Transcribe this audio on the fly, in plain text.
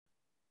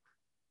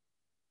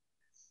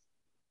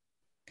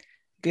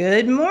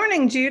Good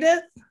morning,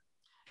 Judith.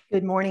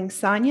 Good morning,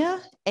 Sonya,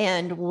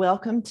 and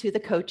welcome to the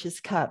Coach's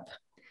Cup.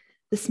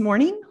 This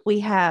morning, we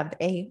have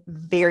a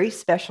very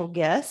special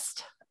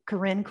guest.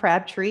 Corinne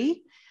Crabtree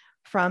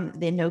from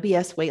the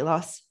NoBS weight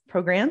loss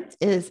program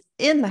is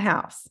in the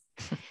house.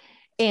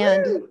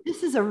 And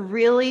this is a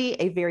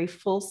very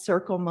full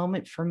circle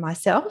moment for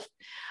myself.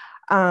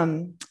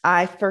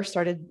 I first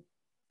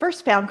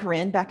found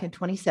Corinne back in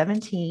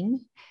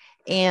 2017.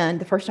 And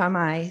the first time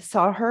I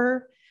saw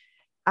her,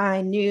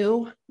 I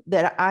knew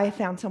that I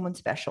found someone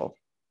special.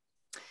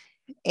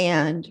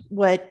 And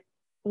what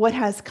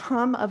has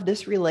come of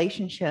this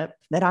relationship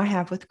that I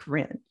have with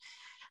Corinne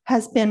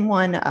has been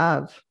one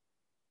of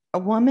a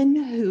woman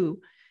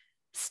who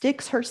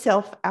sticks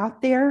herself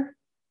out there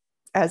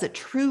as a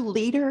true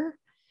leader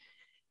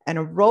and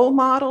a role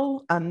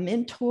model, a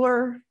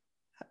mentor,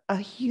 a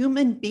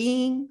human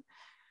being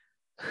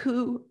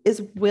who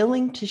is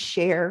willing to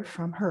share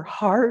from her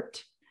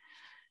heart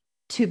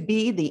to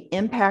be the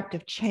impact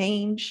of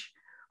change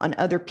on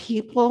other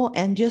people,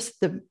 and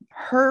just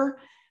her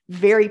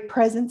very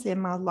presence in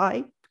my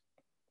life.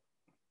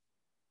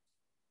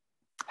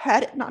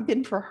 Had it not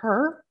been for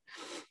her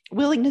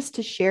willingness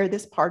to share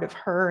this part of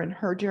her and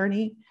her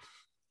journey,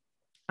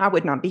 I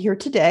would not be here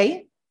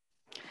today.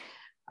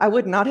 I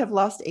would not have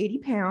lost 80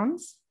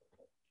 pounds.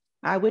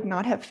 I would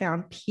not have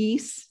found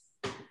peace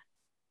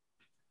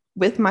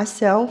with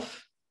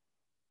myself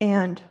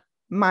and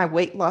my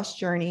weight loss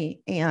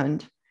journey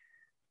and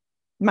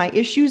my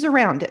issues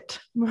around it.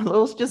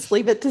 Let's just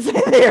leave it to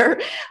there.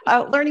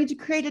 Learning to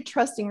create a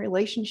trusting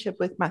relationship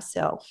with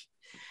myself.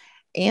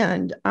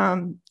 And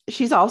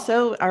she's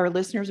also, our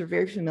listeners are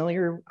very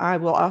familiar. I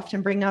will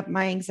often bring up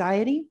my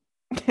anxiety.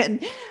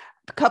 And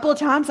a couple of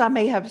times I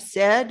may have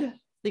said,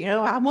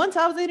 once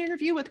I was in an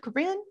interview with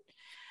Corinne,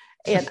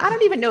 and I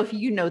don't even know if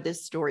you know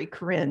this story,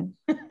 Corinne,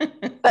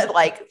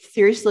 but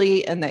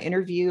seriously, in the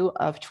interview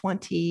of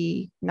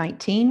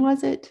 2019,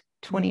 was it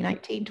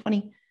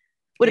 2019,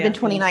 would have been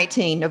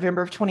 2019,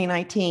 November of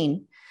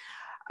 2019.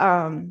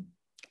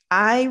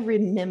 I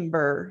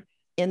remember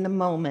in the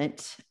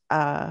moment,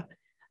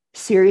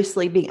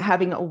 seriously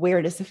having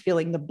awareness of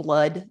feeling the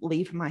blood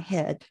leave my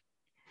head.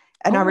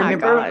 And I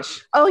remember,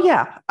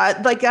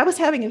 I was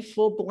having a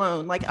full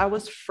blown, I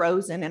was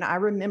frozen. And I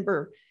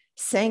remember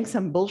saying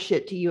some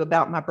bullshit to you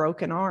about my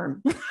broken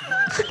arm.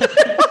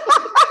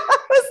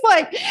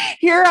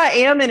 Here I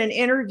am in an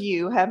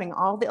interview having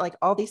all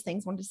these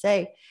things I wanted to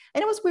say.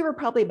 And we were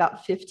probably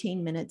about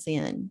 15 minutes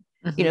in,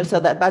 so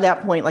that by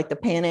that point, the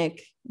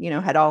panic,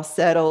 had all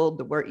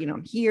settled.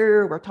 I'm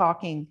here, we're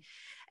talking.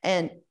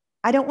 And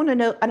I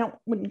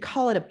wouldn't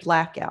call it a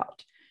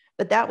blackout,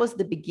 but that was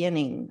the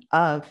beginning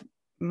of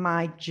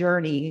my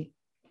journey.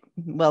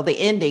 Well,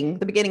 the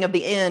beginning of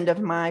the end of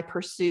my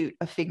pursuit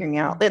of figuring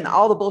out then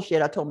all the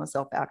bullshit I told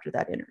myself after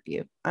that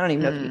interview. I don't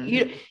even know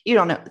if you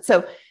don't know.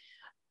 So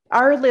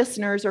our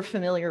listeners are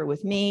familiar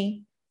with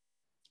me,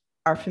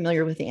 are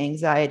familiar with the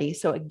anxiety.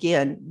 So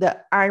again,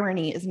 the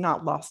irony is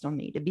not lost on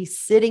me to be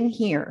sitting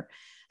here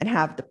and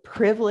have the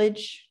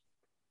privilege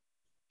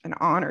and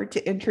honor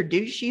to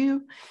introduce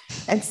you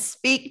and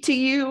speak to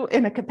you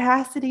in a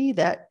capacity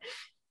that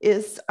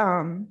is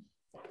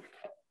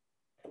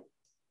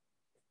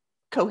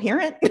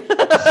coherent.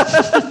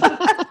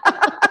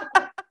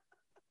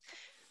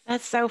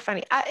 That's so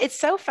funny. It's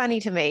so funny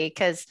to me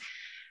because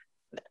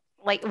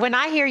when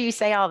I hear you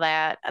say all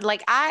that,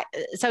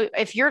 so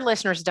if your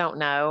listeners don't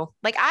know,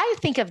 I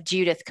think of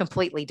Judith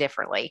completely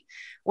differently.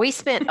 We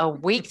spent a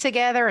week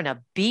together in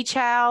a beach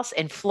house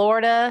in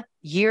Florida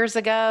years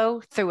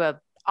ago through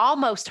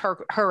almost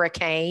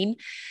hurricane,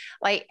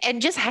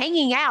 and just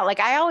hanging out.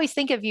 I always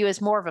think of you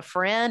as more of a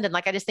friend. And I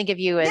just think of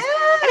you as,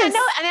 yes.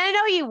 and I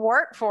know you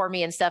work for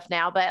me and stuff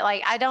now, but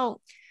I don't,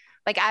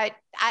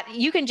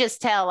 you can just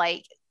tell,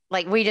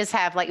 we just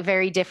have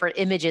very different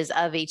images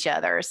of each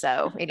other.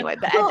 So anyway,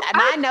 but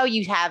I know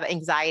you have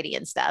anxiety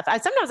and stuff.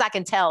 Sometimes I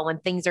can tell when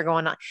things are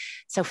going on.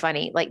 So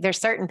funny. There's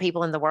certain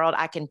people in the world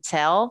I can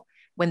tell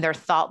when their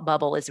thought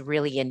bubble is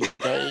really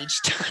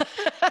engaged.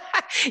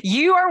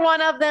 You are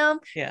one of them.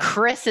 Yeah.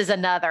 Chris is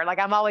another.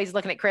 I'm always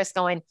looking at Chris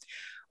going,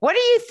 what are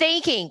you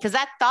thinking? Because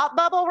that thought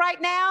bubble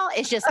right now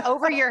is just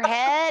over your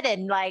head.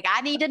 And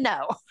I need to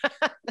know.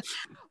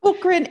 Well,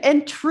 Corinne,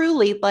 and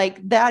truly,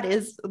 that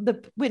is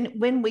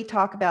when we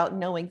talk about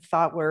knowing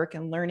thought work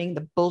and learning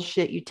the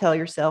bullshit you tell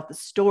yourself, the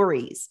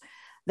stories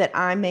that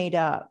I made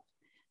up,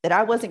 that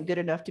I wasn't good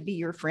enough to be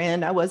your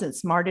friend. I wasn't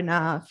smart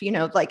enough,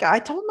 I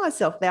told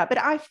myself that, but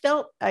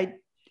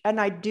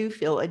I do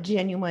feel a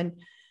genuine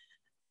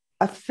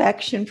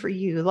affection for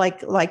you,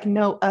 like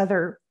no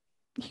other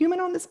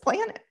human on this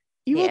planet.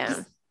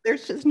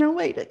 There's just no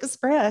way to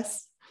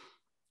express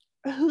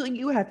who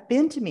you have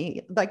been to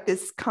me,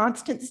 this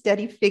constant,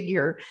 steady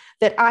figure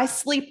that I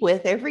sleep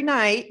with every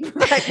night.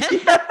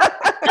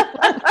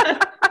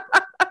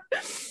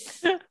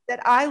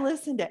 That I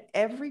listen to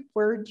every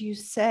word you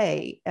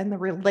say, and the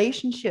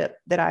relationship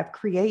that I've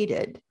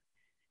created,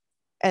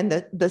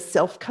 and the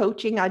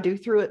self-coaching I do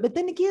through it. But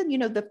then again,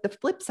 the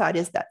flip side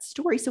is that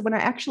story. So when I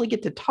actually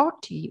get to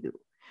talk to you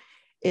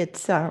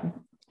it's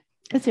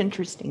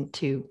interesting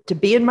to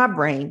be in my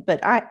brain, but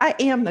I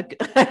am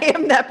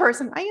that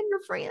person. I am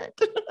your friend.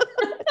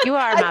 You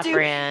are my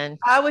friend.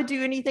 I would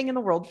do anything in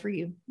the world for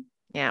you.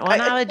 Yeah. Well,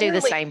 and I would do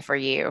the same for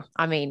you.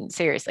 I mean,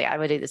 seriously, I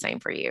would do the same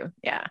for you.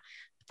 Yeah.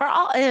 For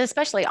all, and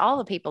especially all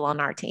the people on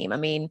our team. I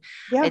mean,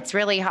 it's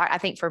really hard. I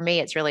think for me,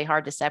 it's really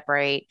hard to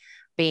separate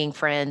being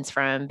friends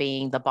from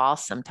being the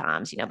boss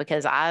sometimes,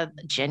 because I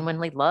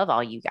genuinely love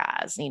all you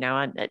guys,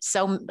 and it's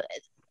so,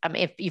 I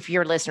mean, if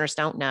your listeners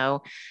don't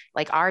know,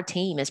 like our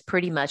team is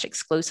pretty much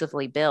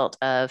exclusively built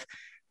of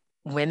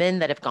women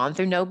that have gone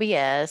through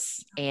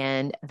NoBS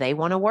and they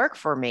want to work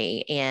for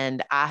me.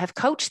 And I have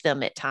coached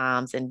them at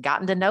times and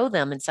gotten to know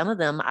them. And some of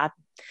them I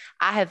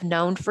have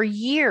known for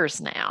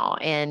years now.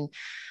 And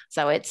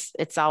so it's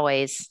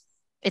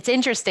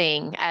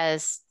interesting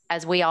as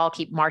we all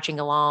keep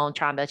marching along,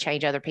 trying to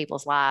change other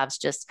people's lives,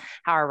 just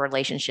how our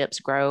relationships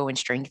grow and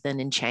strengthen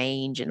and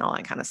change and all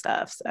that kind of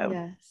stuff. So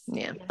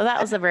yeah. Well, that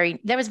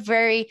was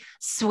very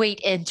sweet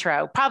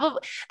intro.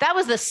 Probably that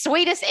was the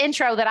sweetest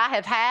intro that I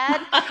have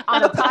had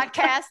on a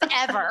podcast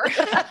ever.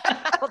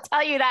 I'll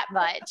tell you that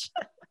much.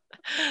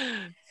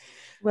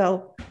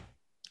 Well,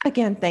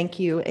 again, thank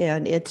you.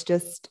 And it's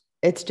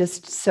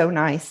just so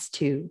nice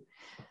to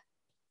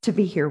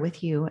be here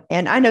with you.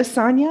 And I know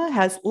Sonya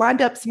has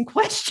lined up some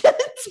questions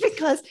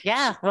because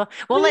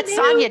we'll let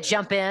Sonya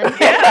jump in.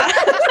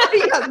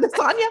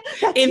 Sonya.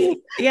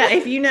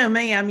 If you know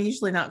me, I'm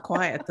usually not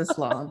quiet this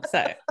long.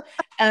 So,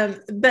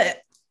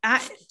 but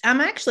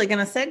I'm actually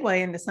going to segue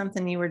into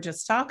something you were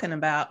just talking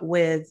about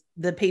with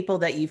the people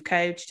that you've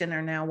coached and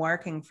are now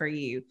working for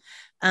you.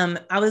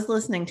 I was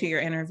listening to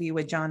your interview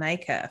with John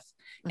Acuff.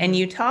 And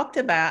you talked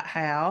about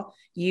how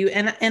you,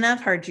 and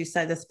I've heard you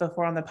say this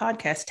before on the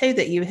podcast too,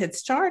 that you had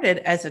started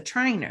as a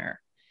trainer.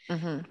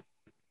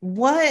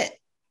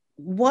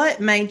 What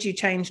made you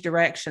change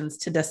directions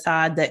to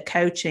decide that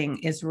coaching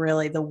is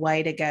really the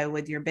way to go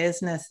with your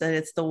business, that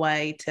it's the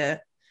way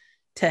to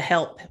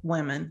help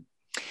women?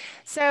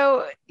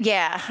 So,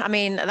 yeah, I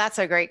mean, that's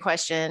a great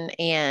question.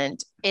 And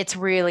it's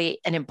really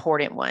an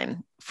important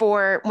one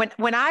for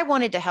when I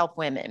wanted to help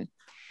women.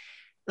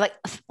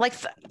 Like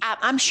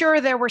I'm sure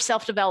there were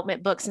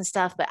self-development books and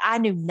stuff, but I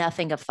knew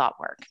nothing of thought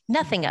work,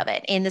 nothing of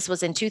it. And this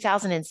was in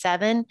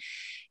 2007.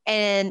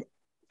 And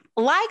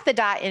like the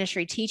diet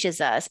industry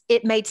teaches us,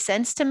 it made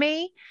sense to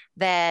me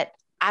that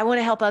I want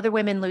to help other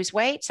women lose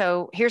weight.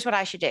 So here's what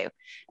I should do.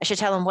 I should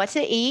tell them what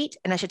to eat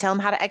and I should tell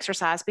them how to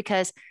exercise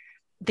because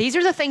these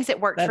are the things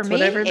that work for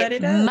me.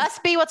 It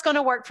must be what's going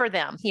to work for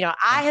them.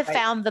 I have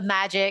found the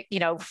magic,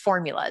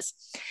 formulas.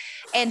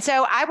 And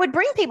so I would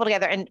bring people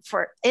together. And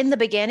in the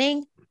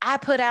beginning, I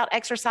put out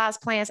exercise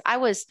plans. I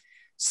was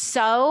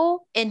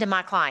so into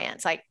my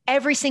clients, like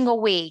every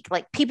single week,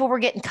 like people were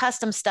getting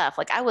custom stuff.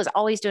 Like I was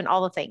always doing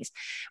all the things.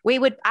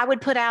 I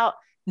would put out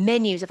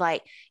menus of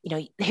like,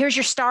 here's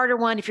your starter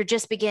one if you're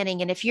just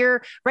beginning. And if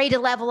you're ready to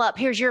level up,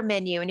 here's your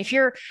menu. And if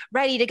you're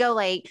ready to go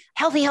like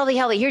healthy,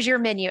 here's your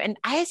menu. And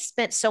I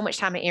spent so much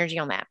time and energy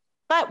on that.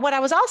 But what I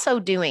was also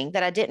doing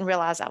that I didn't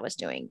realize I was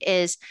doing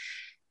is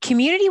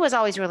community was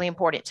always really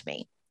important to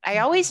me. I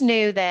always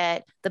knew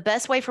that the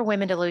best way for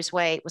women to lose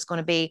weight was going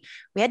to be,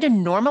 we had to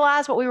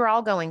normalize what we were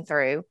all going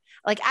through.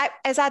 Like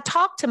as I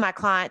talked to my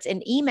clients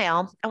in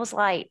email, I was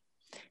like,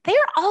 they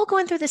are all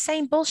going through the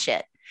same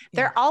bullshit.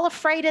 They're all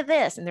afraid of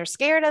this and they're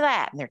scared of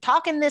that and they're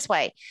talking this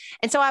way.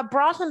 And so I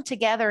brought them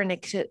together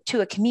to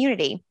a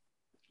community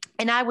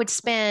and I would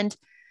spend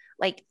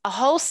like a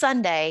whole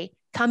Sunday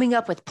coming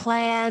up with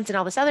plans and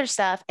all this other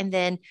stuff. And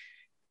then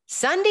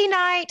Sunday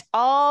night,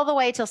 all the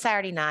way till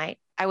Saturday night,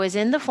 I was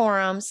in the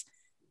forums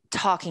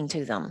talking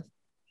to them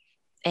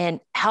and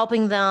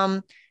helping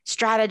them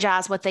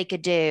strategize what they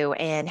could do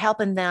and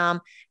helping them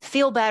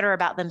feel better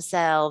about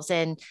themselves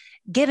and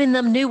giving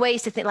them new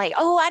ways to think like,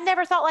 oh, I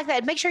never thought like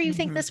that. Make sure you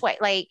think this way.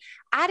 Like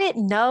I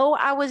didn't know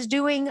I was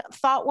doing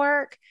thought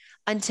work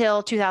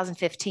until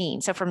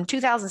 2015. So from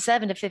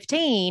 2007 to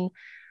 15,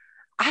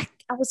 I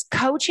was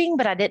coaching,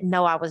 but I didn't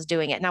know I was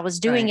doing it. And I was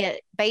doing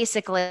it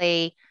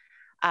basically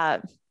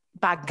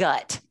by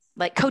gut,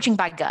 like coaching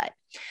by gut.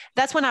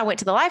 That's when I went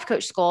to the life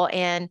coach school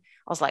and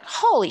I was like,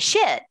 holy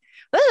shit,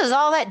 this is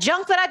all that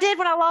junk that I did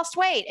when I lost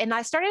weight. And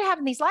I started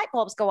having these light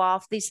bulbs go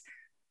off, these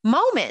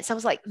moments. I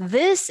was like,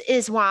 this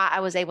is why I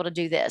was able to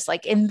do this.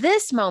 Like in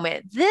this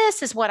moment,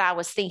 this is what I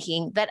was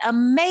thinking that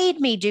made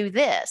me do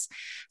this.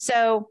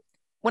 So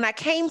when I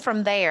came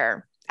from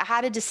there, I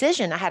had a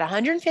decision. I had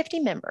 150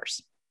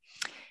 members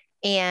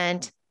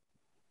and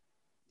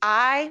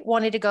I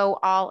wanted to go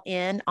all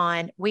in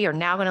on, we are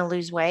now going to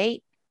lose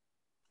weight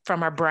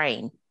from our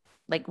brain.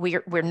 Like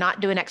we're not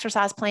doing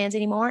exercise plans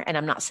anymore. And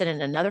I'm not sending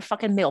another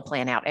fucking meal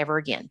plan out ever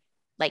again.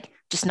 Like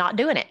just not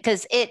doing it.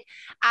 Cause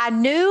I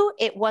knew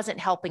it wasn't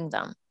helping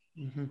them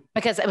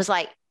because it was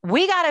like,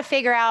 we got to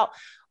figure out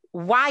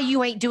why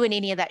you ain't doing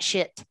any of that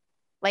shit.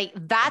 Like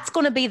that's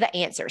going to be the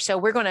answer. So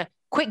we're going to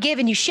quit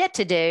giving you shit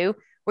to do.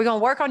 We're going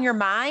to work on your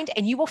mind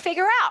and you will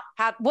figure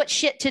out what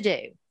shit to do.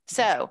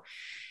 So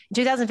in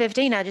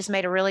 2015, I just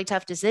made a really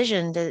tough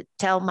decision to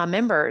tell my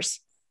members,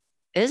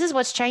 this is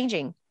what's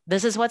changing.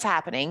 This is what's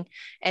happening.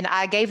 And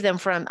I gave them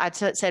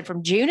said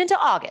from June into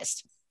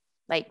August,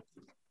 like,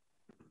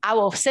 I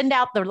will send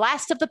out the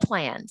last of the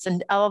plans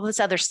and all of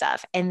this other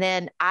stuff. And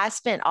then I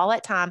spent all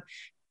that time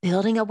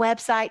building a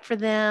website for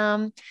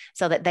them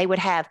so that they would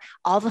have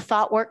all the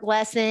thought work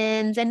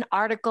lessons and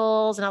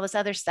articles and all this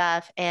other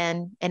stuff.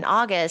 And in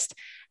August,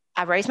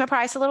 I raised my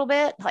price a little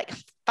bit, like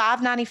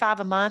 $5.95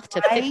 a month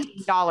to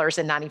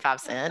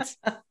 $15.95.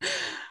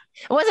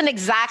 It wasn't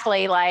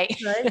exactly like,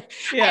 right.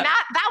 Yeah. And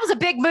that was a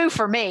big move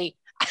for me,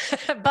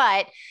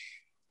 but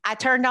I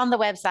turned on the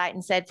website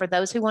and said, for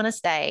those who want to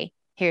stay,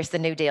 here's the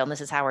new deal. And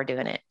this is how we're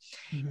doing it.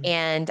 Mm-hmm.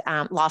 And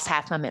lost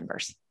half my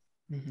members,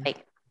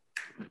 like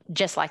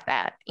just like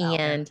that. Okay.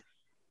 And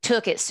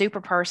took it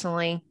super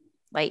personally,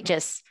 like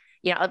just,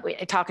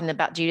 talking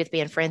about Judith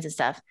being friends and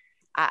stuff.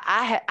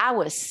 I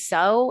was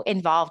so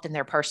involved in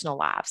their personal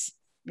lives.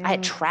 I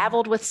had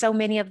traveled with so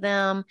many of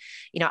them.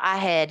 I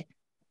had,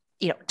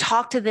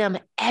 talked to them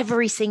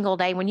every single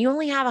day. When you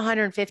only have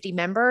 150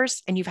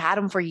 members and you've had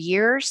them for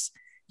years,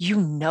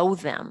 you know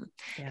them.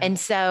 Yeah. And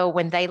so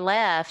when they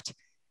left,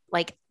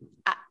 like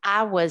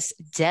I was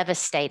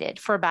devastated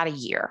for about a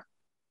year.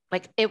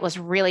 Like it was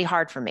really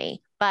hard for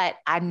me, but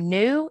I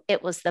knew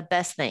it was the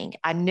best thing.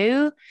 I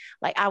knew,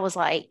 like, I was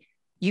like,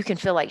 you can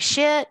feel like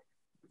shit.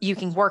 You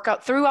can work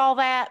up through all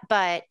that,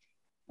 but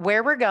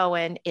where we're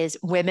going is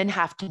women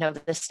have to know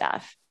this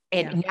stuff.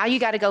 And now you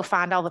got to go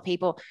find all the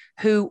people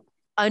who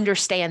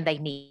understand they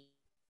need.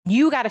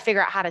 You got to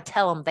figure out how to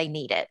tell them they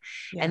need it.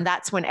 Yeah. And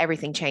that's when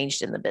everything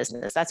changed in the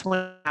business. That's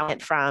when I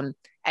went from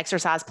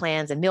exercise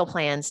plans and meal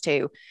plans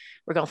to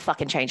we're going to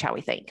fucking change how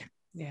we think.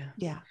 Yeah.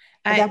 Yeah.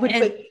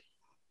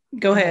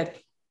 Go ahead.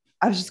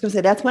 I was just going to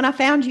say, that's when I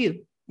found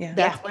you. Yeah.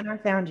 That's when I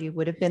found you,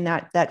 would have been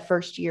that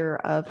first year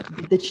of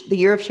the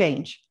year of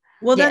change.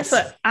 Well, that's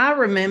what I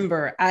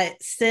remember.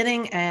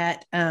 Sitting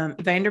at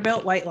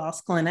Vanderbilt Weight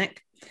Loss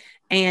Clinic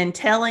and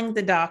telling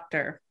the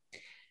doctor,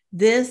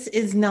 this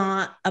is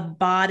not a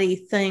body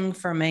thing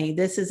for me.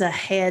 This is a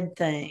head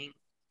thing.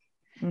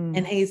 Mm.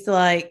 And he's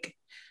like,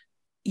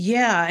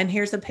 yeah, and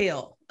here's a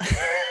pill.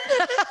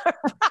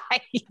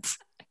 Right.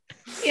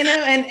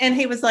 And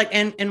he was like,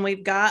 and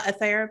we've got a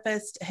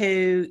therapist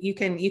who you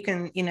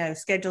can,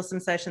 schedule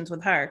some sessions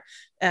with her.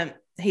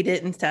 He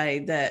didn't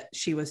say that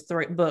she was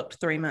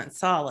booked 3 months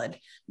solid,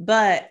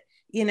 but,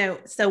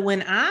 so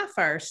when I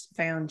first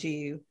found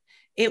you,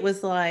 it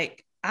was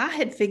like, I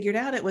had figured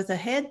out it was a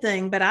head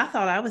thing, but I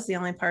thought I was the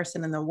only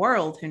person in the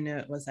world who knew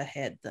it was a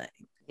head thing.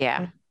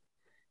 Yeah.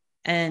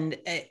 And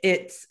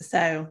it's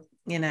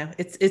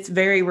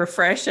very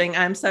refreshing.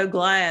 I'm so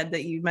glad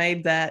that you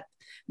made that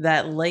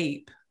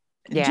leap.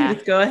 Yeah.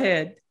 Judith, go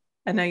ahead.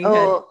 I know you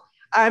had.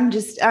 I'm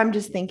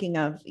just thinking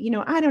of,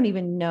 I don't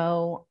even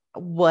know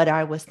what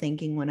I was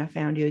thinking when I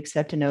found you,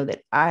 except to know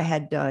that I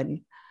had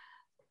done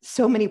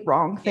so many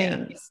wrong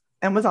things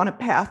and was on a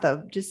path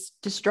of just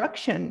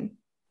destruction,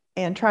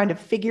 and trying to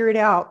figure it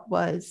out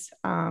was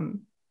not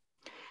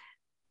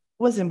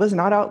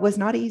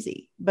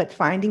easy. But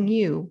finding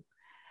you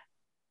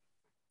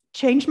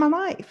changed my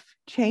life,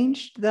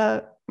 changed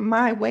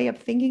my way of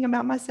thinking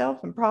about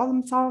myself and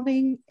problem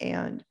solving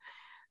and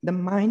the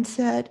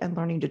mindset and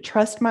learning to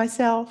trust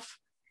myself.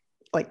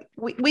 Like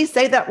we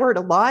say that word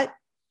a lot.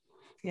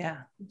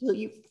 Yeah. Until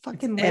you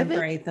fucking live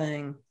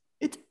everything.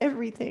 It's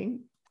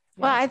everything.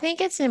 Well, I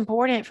think it's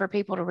important for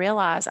people to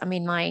realize, I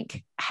mean,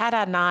 like, had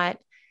I not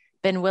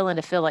been willing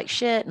to feel like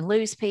shit and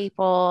lose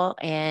people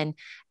and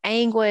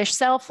anguish,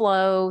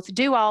 self-loathe,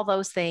 do all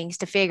those things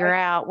to figure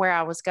out where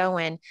I was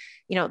going,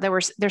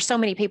 there's so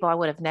many people I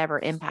would have never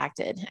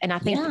impacted. And I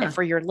think that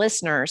for your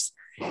listeners,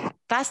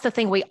 that's the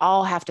thing we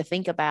all have to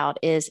think about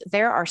is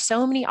there are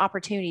so many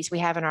opportunities we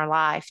have in our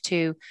life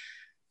to,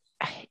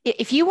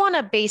 if you want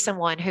to be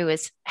someone who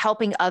is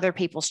helping other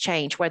people's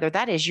change, whether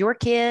that is your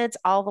kids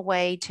all the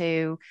way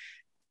to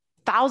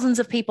thousands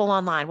of people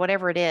online,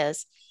 whatever it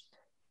is,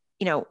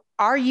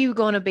 are you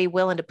going to be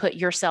willing to put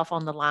yourself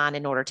on the line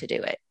in order to do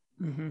it?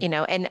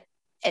 Mm-hmm.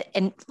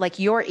 And like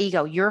your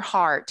ego, your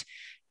heart,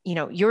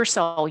 your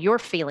soul, your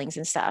feelings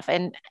and stuff.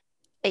 And,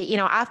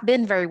 I've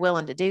been very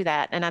willing to do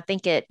that. And I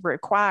think it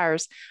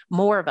requires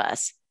more of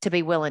us to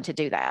be willing to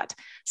do that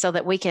so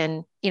that we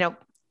can,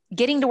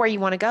 getting to where you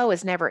want to go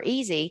is never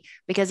easy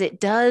because it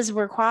does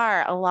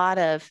require a lot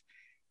of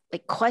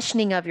like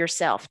questioning of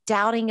yourself,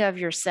 doubting of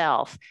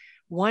yourself,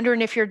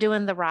 wondering if you're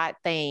doing the right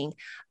thing,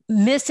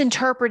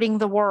 misinterpreting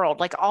the world.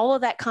 Like all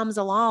of that comes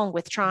along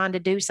with trying to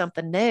do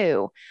something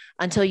new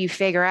until you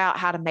figure out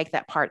how to make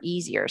that part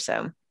easier.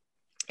 So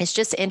it's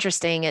just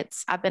interesting.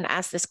 I've been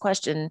asked this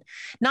question,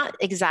 not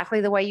exactly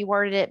the way you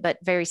worded it, but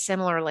very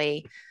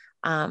similarly,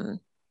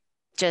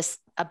 just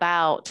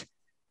about,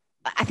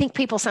 I think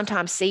people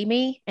sometimes see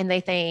me and they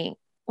think,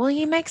 well,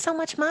 you make so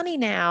much money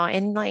now.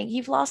 And like,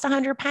 you've lost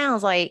 100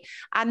 pounds. Like,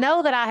 I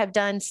know that I have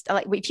done,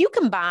 like, if you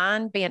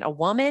combine being a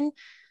woman,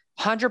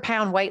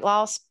 100-pound weight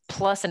loss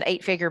plus an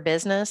 8-figure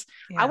business,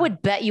 I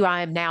would bet you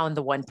I am now in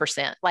the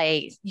 1%.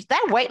 Like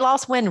that weight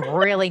loss win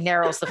really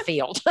narrows the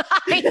field. I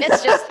mean,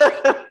 it's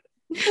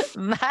just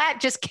that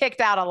just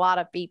kicked out a lot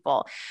of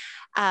people.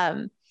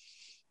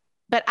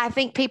 But I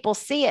think people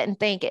see it and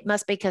think it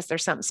must be because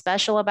there's something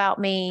special about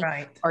me,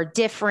 Right. or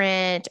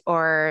different,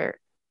 or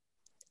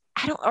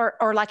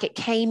or like it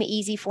came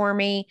easy for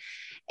me,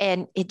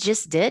 and it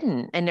just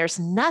didn't. And there's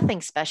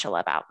nothing special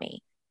about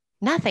me.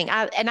 Nothing.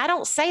 And I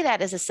don't say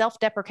that as a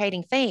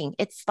self-deprecating thing.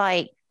 It's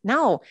like,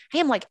 no, I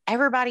am like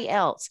everybody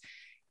else.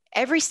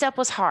 Every step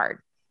was hard.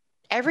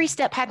 Every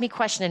step had me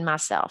questioning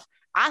myself.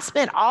 I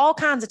spent all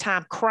kinds of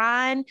time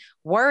crying,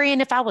 worrying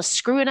if I was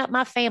screwing up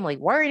my family,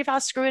 worrying if I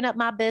was screwing up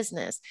my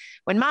business.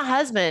 When my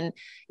husband,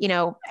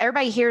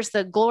 everybody hears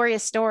the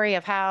glorious story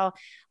of how,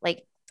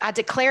 like, I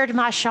declared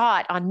my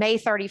shot on May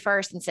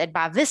 31st and said,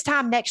 by this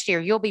time next year,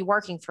 you'll be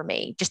working for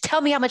me. Just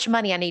tell me how much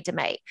money I need to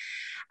make.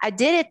 I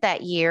did it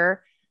that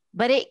year,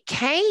 but it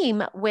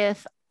came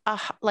with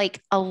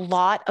a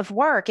lot of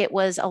work. It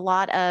was a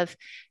lot of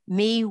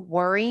me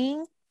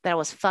worrying that I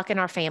was fucking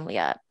our family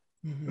up.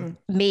 Mm-hmm.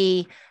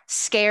 Me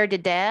scared to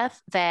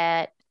death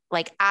that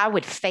like I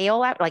would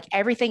fail at like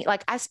everything.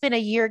 Like I spent a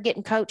year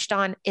getting coached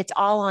on, it's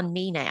all on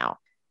me now.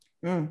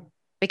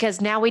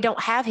 Because now we don't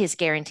have his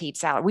guaranteed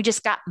salary. We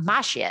just got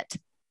my shit.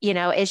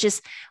 It's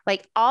just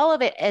like all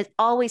of it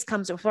always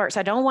comes with work. So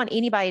I don't want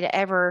anybody to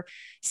ever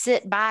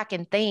sit back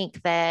and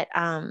think that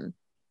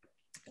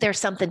there's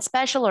something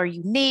special or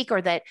unique,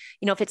 or that,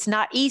 if it's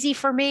not easy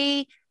for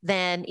me,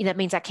 then that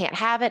means I can't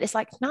have it. It's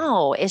like,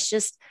 no, it's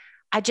just,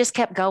 I just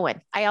kept going.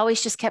 I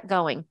always just kept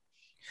going,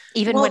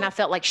 even when I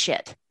felt like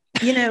shit.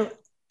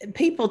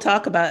 People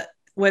talk about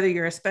whether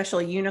you're a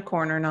special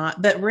unicorn or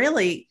not, but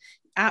really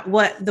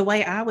the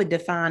way I would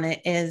define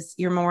it is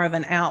you're more of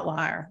an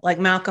outlier. Like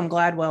Malcolm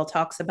Gladwell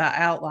talks about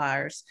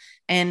outliers,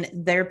 and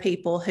they're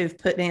people who've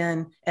put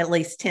in at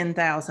least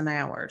 10,000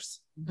 hours.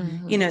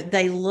 Mm-hmm.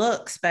 They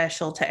look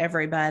special to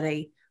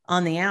everybody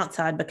on the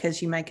outside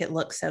because you make it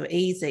look so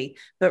easy,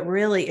 but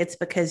really it's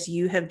because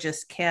you have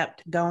just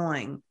kept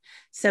going.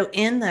 So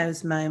in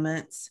those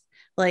moments,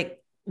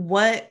 like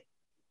what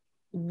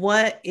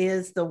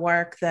is the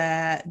work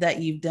that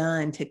you've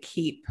done to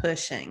keep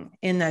pushing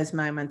in those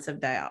moments of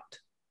doubt?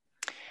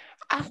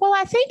 Well,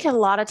 I think a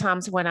lot of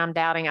times when I'm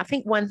doubting, I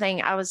think one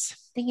thing, I was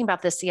thinking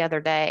about this the other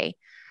day.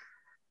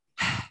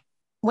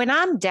 When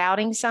I'm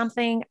doubting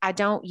something, I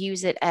don't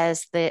use it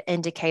as the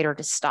indicator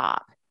to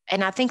stop.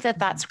 And I think that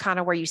that's kind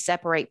of where you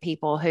separate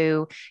people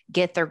who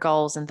get their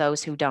goals and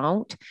those who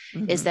don't,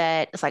 is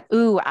that it's like,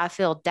 ooh, I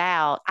feel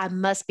doubt. I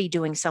must be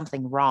doing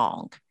something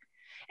wrong.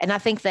 And I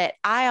think that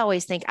I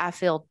always think I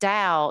feel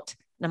doubt.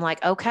 And I'm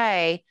like,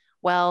 okay,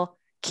 well,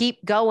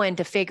 keep going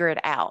to figure it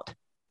out.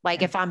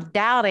 Like if I'm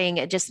doubting,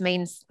 it just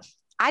means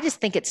I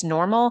just think it's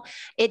normal.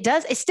 It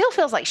still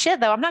feels like shit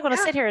though. I'm not going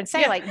to sit here and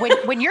say like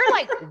when you're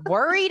like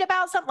worried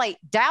about something, like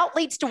doubt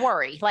leads to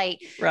worry.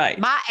 Like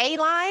my A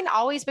line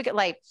always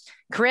like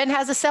Corinne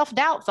has a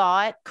self-doubt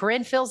thought.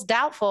 Corinne feels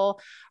doubtful.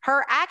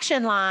 Her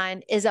action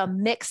line is a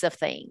mix of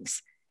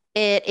things.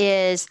 It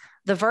is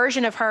the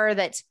version of her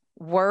that's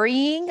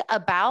worrying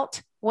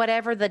about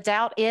whatever the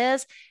doubt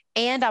is.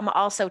 And I'm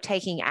also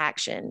taking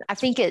action. I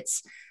think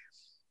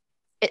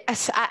I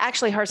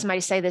actually heard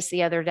somebody say this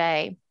the other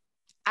day.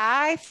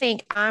 I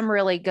think I'm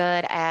really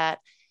good at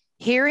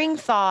hearing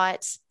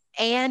thoughts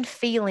and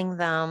feeling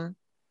them.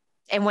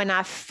 And when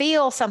I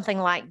feel something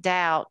like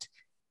doubt,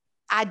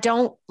 I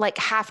don't like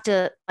have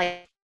to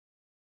like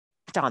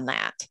act on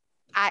that.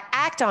 I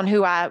act on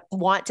who I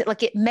want to,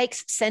 like, it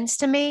makes sense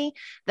to me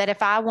that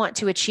if I want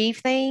to achieve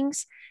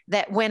things,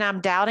 that when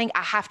I'm doubting,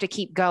 I have to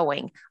keep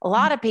going. A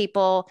lot of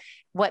people,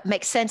 what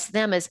makes sense to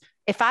them is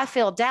if I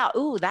feel doubt,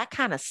 ooh, that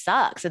kind of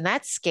sucks and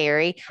that's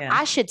scary. Yeah.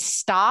 I should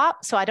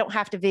stop so I don't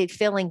have to be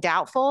feeling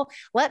doubtful.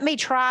 Let me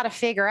try to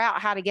figure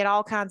out how to get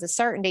all kinds of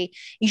certainty.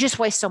 You just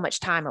waste so much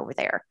time over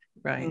there.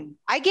 Right.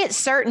 I get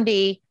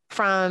certainty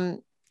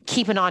from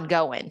keeping on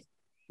going.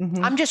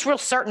 Mm-hmm. I'm just real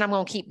certain I'm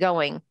going to keep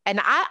going.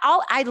 And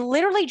I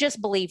literally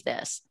just believe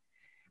this.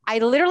 I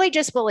literally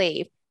just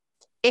believe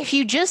if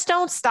you just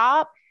don't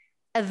stop,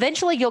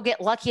 eventually you'll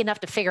get lucky enough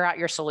to figure out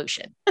your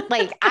solution.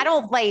 Like, I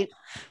don't like,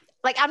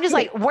 I'm just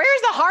like,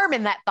 where's the harm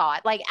in that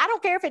thought? Like, I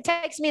don't care if it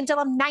takes me until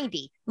I'm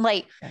 90. I'm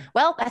like,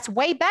 well, that's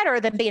way better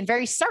than being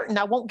very certain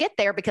I won't get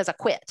there because I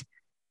quit.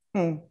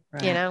 Right.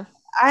 You know?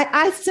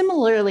 I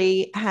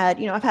similarly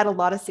had, I've had a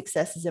lot of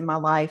successes in my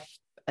life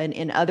and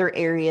in other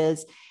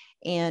areas.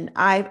 And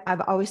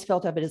I've always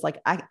felt of it as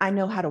like, I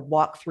know how to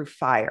walk through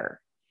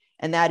fire.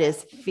 And that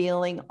is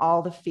feeling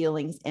all the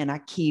feelings. And I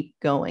keep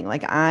going.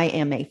 Like I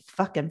am a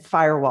fucking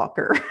fire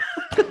walker.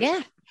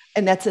 Yeah.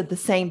 And that's at the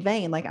same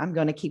vein. Like, I'm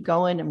going to keep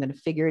going. I'm going to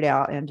figure it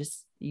out. And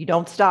just, you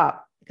don't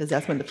stop, because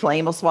that's when the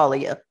flame will swallow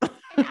you.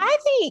 I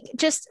think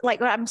just like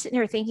what I'm sitting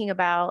here thinking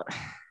about,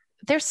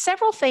 there's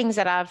several things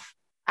that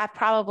I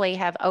probably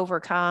have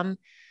overcome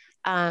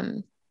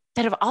that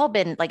have all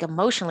been like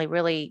emotionally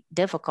really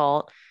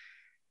difficult.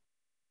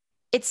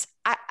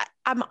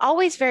 I'm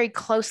always very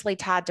closely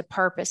tied to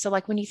purpose. So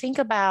like when you think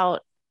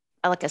about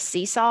like a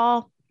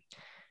seesaw,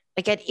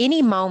 like at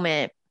any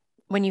moment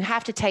when you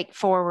have to take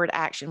forward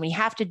action, when you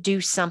have to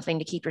do something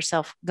to keep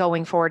yourself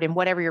going forward in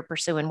whatever you're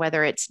pursuing,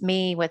 whether it's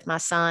me with my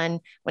son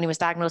when he was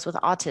diagnosed with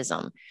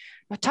autism,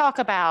 I talk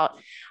about,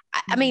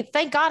 I mean,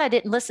 thank God I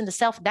didn't listen to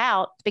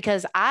self-doubt,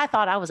 because I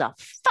thought I was a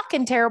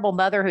fucking terrible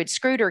mother who'd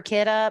screwed her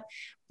kid up,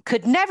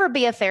 could never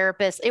be a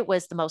therapist. It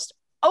was the most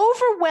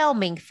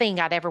overwhelming thing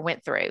I'd ever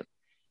went through.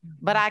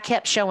 But I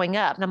kept showing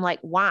up, and I'm like,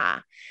 why?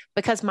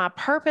 Because my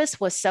purpose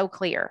was so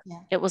clear. Yeah.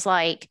 It was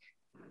like,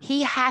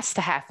 he has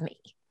to have me.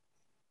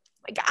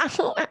 Like,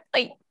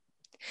 I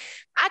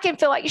can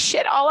feel like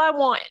shit all I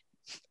want,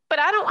 but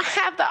I don't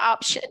have the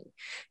option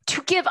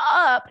to give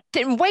up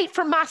and wait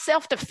for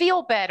myself to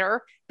feel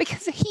better,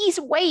 because he's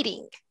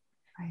waiting.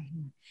 Right.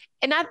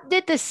 And I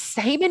did the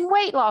same in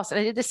weight loss, and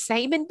I did the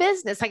same in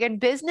business. Like in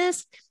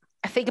business,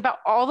 I think about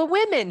all the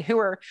women who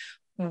are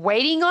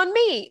waiting on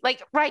me.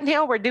 Like right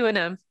now we're doing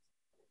a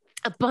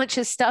bunch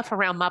of stuff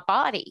around my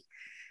body.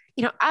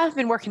 You know, I've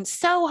been working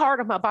so hard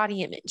on my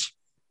body image,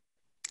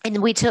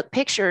 and we took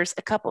pictures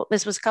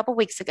this was a couple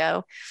weeks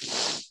ago.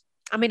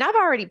 I mean, I've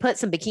already put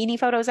some bikini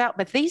photos out,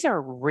 but these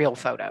are real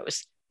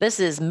photos. This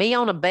is me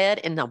on a bed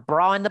in the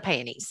bra and the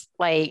panties.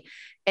 Like,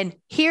 and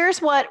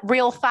here's what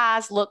real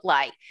thighs look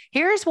like.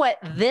 Here's what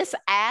this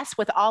ass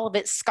with all of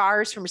its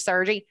scars from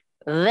surgery,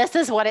 this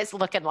is what it's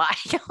looking like.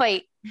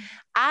 Like,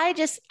 I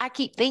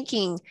keep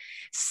thinking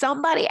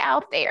somebody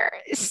out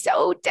there is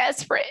so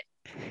desperate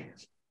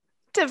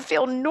to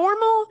feel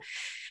normal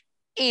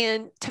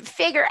and to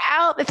figure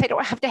out that they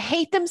don't have to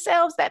hate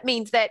themselves. That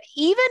means that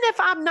even if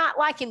I'm not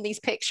liking these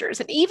pictures,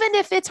 and even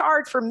if it's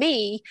hard for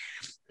me,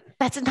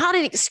 that's not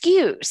an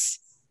excuse.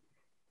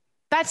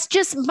 That's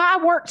just my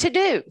work to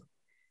do.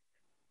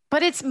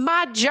 But it's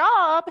my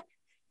job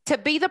to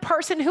be the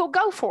person who'll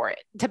go for it,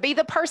 to be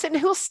the person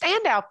who'll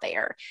stand out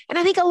there. And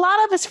I think a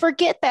lot of us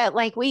forget that.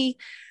 Like we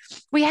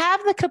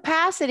have the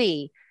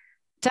capacity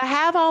to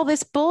have all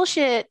this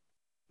bullshit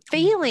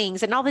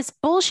feelings and all this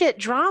bullshit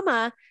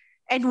drama,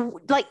 and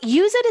like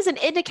use it as an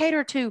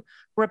indicator to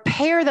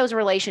repair those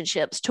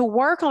relationships, to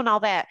work on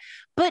all that.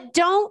 But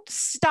don't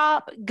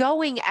stop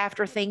going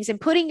after things and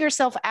putting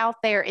yourself out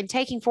there and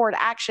taking forward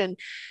action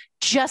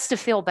just to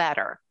feel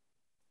better.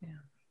 Yeah.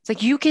 It's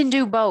like you can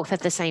do both at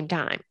the same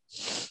time.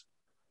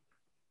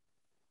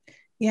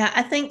 Yeah,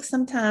 I think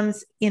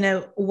sometimes, you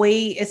know,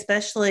 we,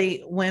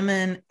 especially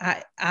women,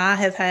 I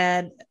have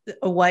had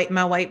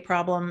my weight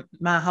problem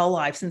my whole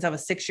life since I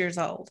was 6 years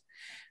old.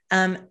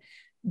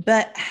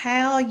 But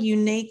how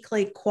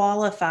uniquely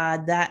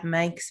qualified that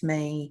makes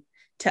me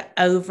to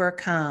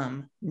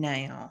overcome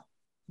now.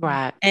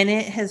 Right. And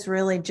it has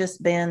really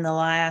just been the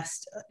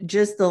last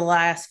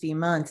few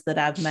months that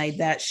I've made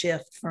that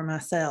shift for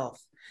myself.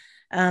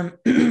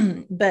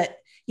 But,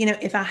 you know,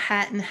 if I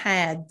hadn't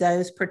had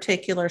those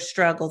particular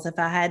struggles, if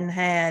I hadn't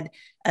had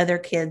other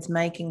kids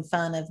making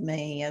fun of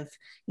me, of,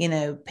 you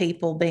know,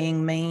 people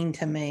being mean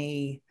to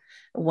me,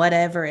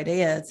 whatever it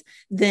is,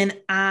 then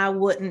I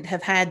wouldn't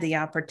have had the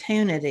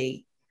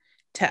opportunity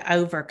to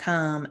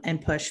overcome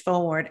and push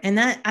forward. And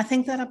that, I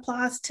think that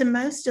applies to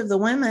most of the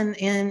women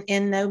in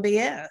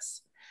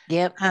NoBS.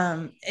 Yep.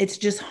 It's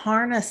just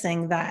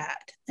harnessing that.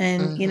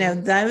 And, you know,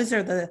 those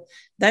are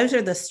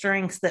the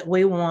strengths that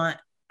we want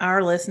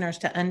our listeners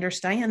to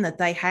understand that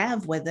they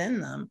have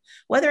within them,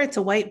 whether it's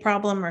a weight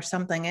problem or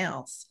something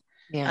else.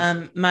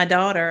 Yeah. My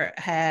daughter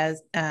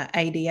has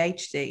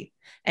ADHD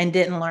and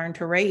didn't learn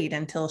to read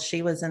until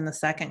she was in the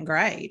 2nd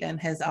grade, and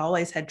has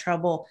always had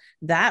trouble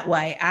that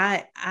way.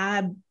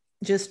 I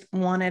just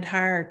wanted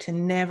her to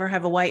never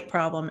have a weight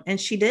problem, and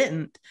she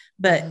didn't,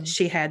 but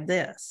she had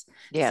this.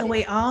 Yeah. So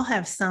we all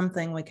have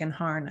something we can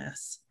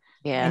harness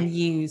and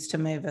use to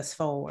move us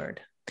forward.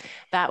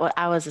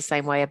 I was the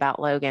same way about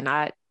Logan.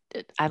 I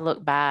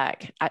look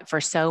back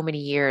for so many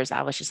years,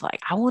 I was just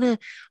like, I want to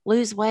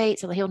lose weight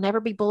so that he'll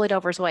never be bullied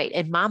over his weight.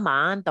 In my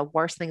mind, the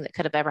worst thing that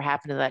could have ever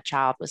happened to that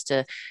child was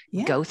to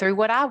go through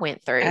what I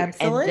went through.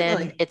 Absolutely. And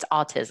then it's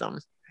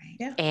autism.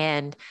 Yeah.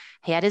 And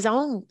he had his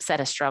own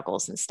set of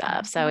struggles and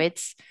stuff. So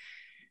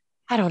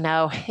I don't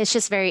know. It's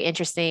just very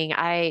interesting.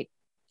 I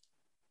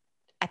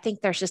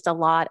think there's just a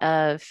lot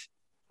of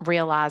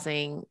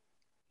realizing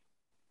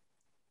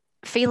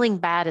feeling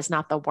bad is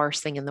not the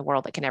worst thing in the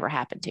world that can ever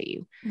happen to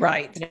you.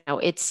 Right. You know,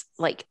 it's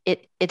like,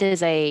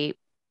 it's a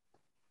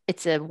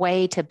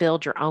way to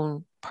build your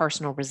own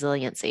personal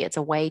resiliency. It's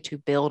a way to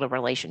build a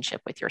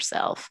relationship with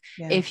yourself.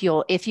 Yeah. If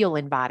you'll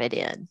invite it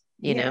in,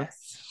 you know?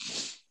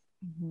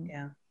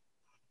 Yeah.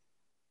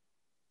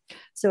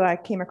 So I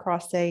came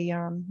across a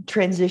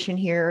transition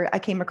here. I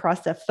came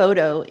across a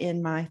photo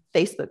in my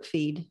Facebook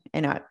feed,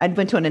 and I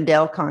went to an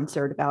Adele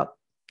concert about,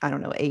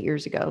 8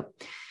 years ago.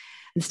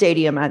 The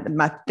stadium,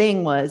 my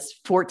thing was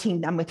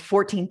 14. I'm with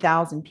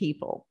 14,000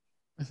 people.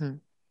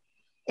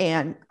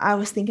 And I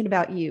was thinking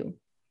about you.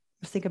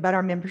 I was thinking about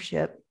our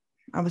membership.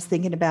 I was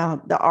thinking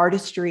about the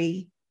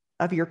artistry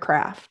of your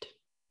craft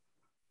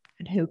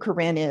and who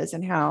Corinne is,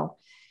 and how,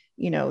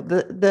 you know,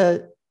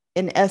 the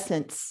in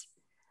essence,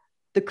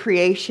 the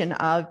creation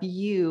of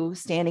you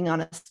standing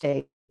on a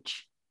stage,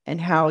 and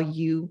how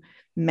you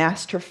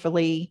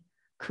masterfully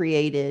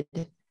created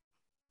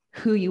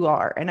who you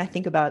are. And I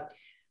think about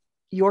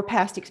your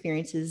past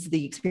experiences,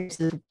 the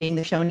experiences of being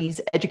the Shoney's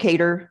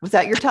educator. Was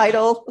that your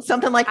title?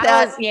 Something like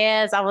that?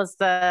 I was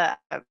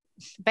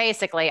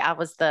basically I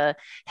was the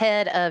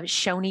head of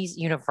Shoney's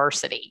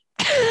University.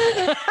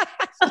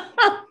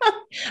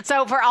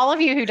 So for all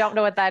of you who don't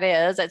know what that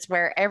is, it's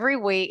where every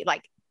week,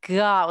 like,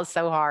 God, it was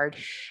so hard.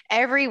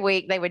 Every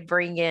week they would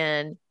bring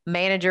in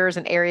managers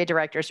and area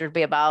directors. There'd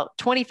be about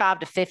 25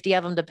 to 50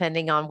 of them,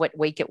 depending on what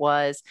week it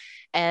was.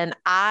 And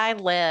I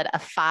led a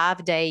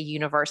 5-day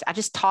university. I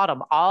just taught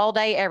them all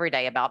day, every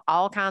day about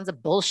all kinds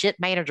of bullshit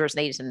managers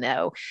needed to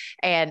know.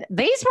 And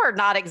these were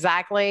not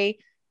exactly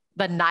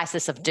the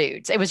nicest of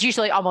dudes. It was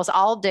usually almost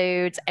all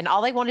dudes, and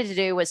all they wanted to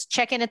do was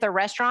check in at the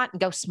restaurant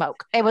and go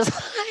smoke. It was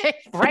like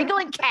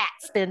wrangling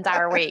cats the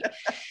entire week.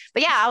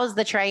 But yeah, I was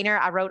the trainer.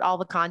 I wrote all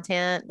the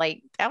content.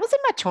 Like, I was in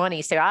my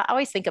 20s too. I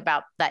always think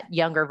about that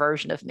younger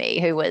version of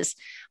me who was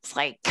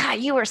like, God,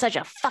 you were such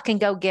a fucking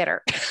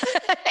go-getter.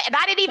 And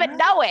I didn't even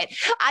know it.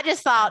 I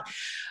just thought,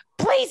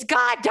 please,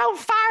 God, don't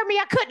fire me.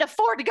 I couldn't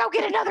afford to go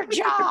get another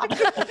job.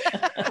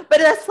 But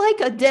that's like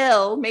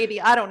Adele.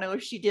 Maybe, I don't know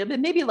if she did, but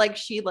maybe like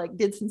she like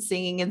did some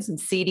singing in some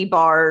seedy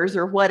bars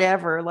or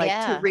whatever, like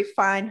to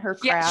refine her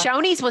craft. Yeah,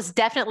 Shoney's was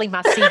definitely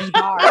my seedy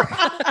bar.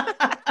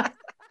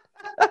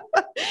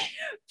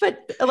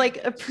 But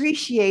like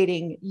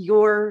appreciating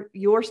your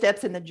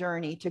steps in the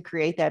journey to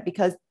create that,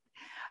 because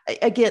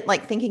again,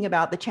 like thinking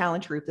about the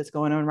challenge group that's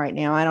going on right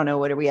now, I don't know,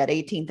 what are we at,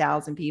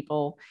 18,000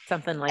 people?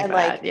 Something like that.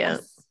 Like, yeah.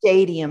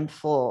 Stadium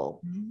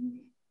full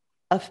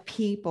of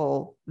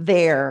people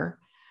there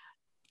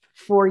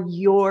for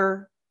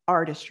your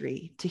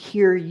artistry, to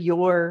hear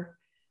your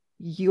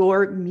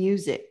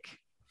music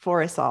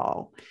for us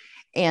all.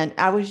 And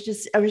I was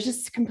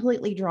just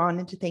completely drawn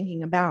into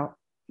thinking about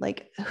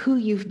like who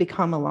you've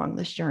become along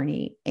this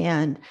journey,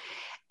 and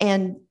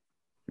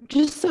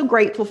just so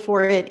grateful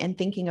for it, and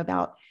thinking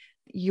about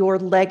your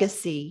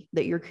legacy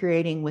that you're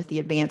creating with the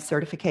advanced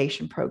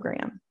certification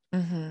program,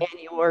 and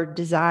your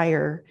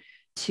desire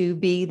to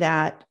be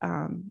that,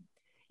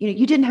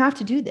 you didn't have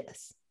to do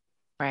this.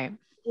 Right.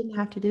 You didn't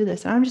have to do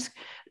this. And I'm just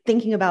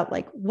thinking about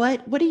like,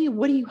 what do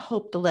you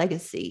hope the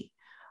legacy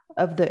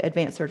of the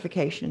advanced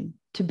certification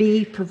to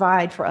be,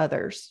 provide for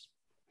others?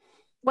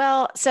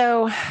 Well,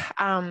 so,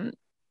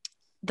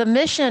 the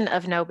mission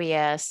of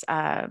NoBS,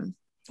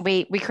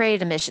 we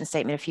created a mission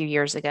statement a few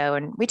years ago,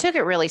 and we took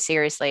it really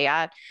seriously.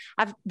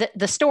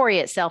 The story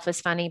itself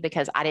is funny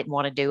because I didn't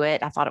want to do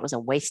it. I thought it was a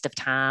waste of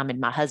time. And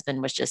my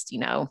husband was just,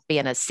 being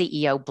a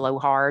CEO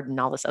blowhard and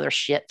all this other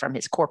shit from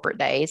his corporate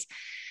days.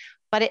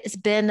 But it's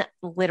been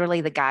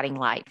literally the guiding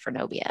light for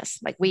NoBS.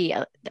 Like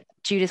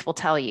Judith will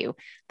tell you,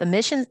 the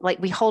mission,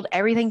 like we hold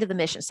everything to the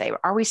mission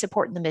statement. Are we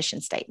supporting the mission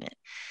statement?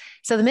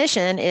 So the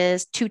mission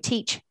is to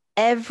teach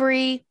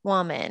every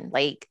woman,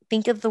 like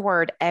think of the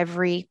word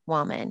every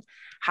woman,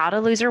 how to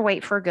lose her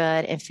weight for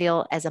good and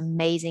feel as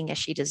amazing as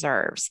she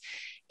deserves.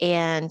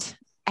 And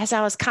as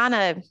I was kind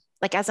of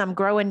like, as I'm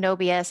growing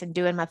NoBS and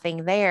doing my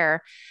thing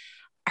there,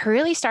 I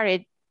really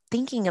started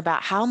thinking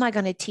about how am I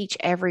going to teach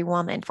every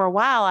woman? For a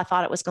while, I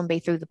thought it was going to be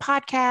through the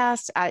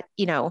podcast.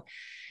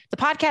 The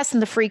podcast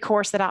and the free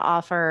course that I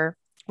offer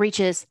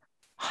reaches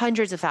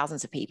hundreds of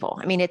thousands of people.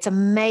 I mean, it's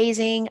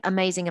amazing,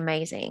 amazing,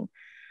 amazing.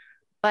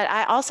 But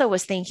I also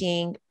was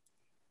thinking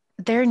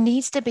there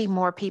needs to be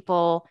more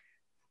people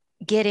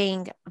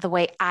getting the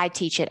way I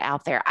teach it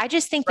out there. I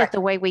just think that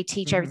the way we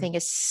teach everything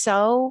is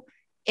so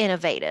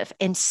innovative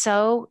and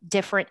so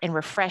different and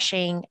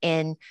refreshing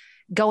and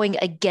going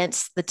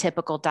against the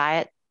typical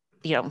diet,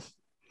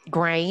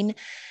 grain,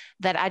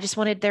 that I just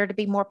wanted there to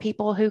be more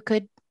people who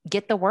could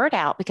get the word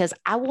out, because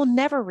I will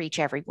never reach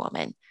every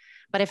woman.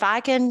 But if I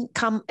can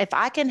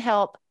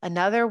help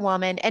another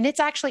woman, and it's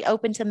actually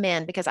open to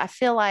men, because I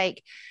feel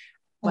like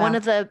one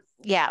of the,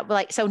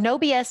 so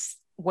NoBS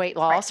weight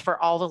loss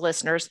for all the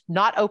listeners,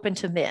 not open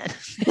to men.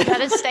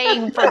 That is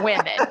staying for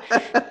women.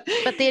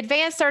 But the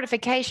advanced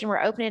certification,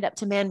 we're opening it up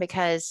to men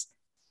because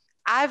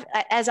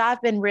as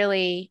I've been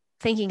really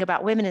thinking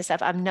about women and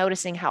stuff, I'm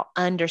noticing how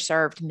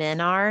underserved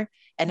men are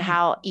and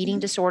how eating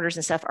disorders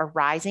and stuff are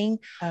rising.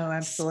 Oh,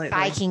 absolutely.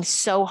 Spiking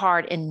so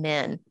hard in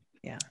men.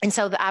 Yeah. And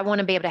so I want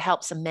to be able to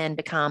help some men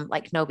become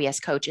like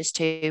NoBS coaches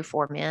too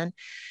for men.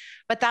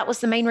 But that was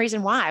the main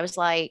reason why I was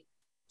like,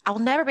 I'll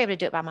never be able to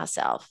do it by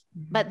myself.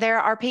 But there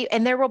are people,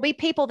 and there will be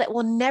people that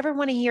will never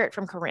want to hear it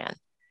from Corinne.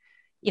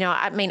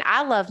 I mean,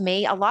 I love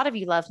me. A lot of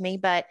you love me,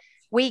 but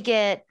we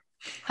get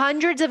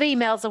hundreds of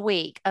emails a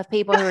week of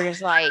people who are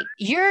just like,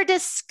 you're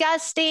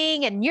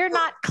disgusting and you're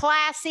not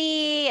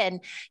classy. And,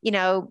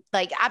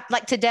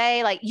 like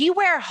today, like you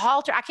wear a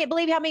halter. I can't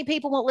believe how many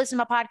people won't listen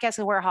to my podcast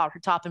and wear a halter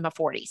top in my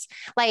 40s.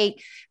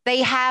 Like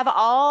they have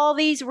all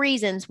these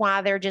reasons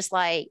why they're just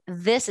like,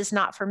 this is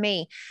not for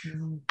me.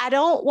 I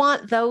don't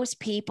want those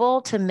people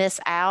to miss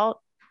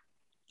out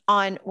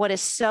on what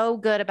is so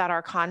good about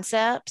our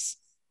concepts.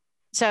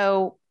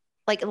 So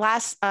like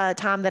last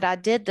time that I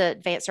did the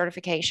advanced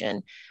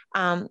certification,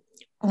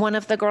 one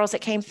of the girls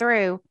that came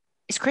through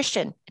is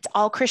Christian. It's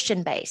all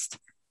Christian based.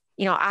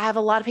 I have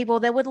a lot of people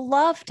that would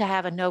love to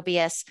have a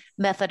NoBS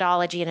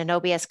methodology and a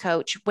NoBS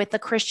coach with a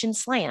Christian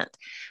slant.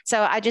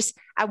 So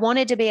I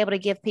wanted to be able to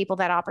give people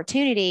that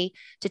opportunity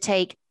to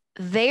take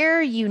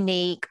their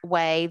unique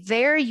way,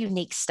 their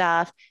unique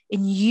stuff,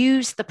 and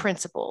use the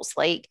principles.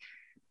 Like,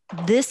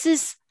 this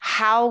is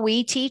how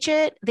we teach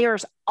it.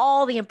 There's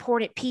all the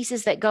important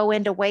pieces that go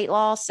into weight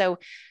loss. So,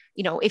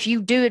 if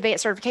you do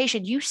advanced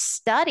certification, you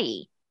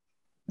study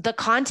the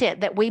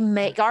content that we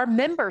make our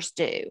members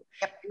do.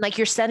 Yep. Like,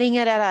 you're setting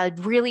it at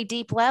a really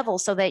deep level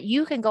so that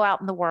you can go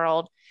out in the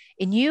world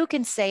and you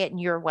can say it in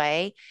your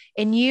way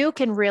and you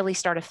can really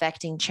start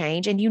affecting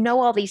change. And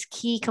all these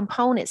key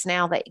components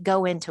now that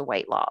go into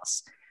weight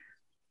loss.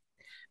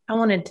 I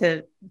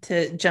wanted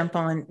to jump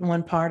on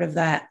one part of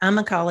that. I'm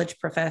a college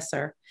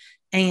professor,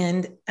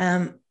 and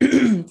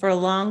for a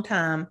long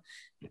time,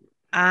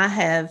 I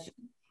have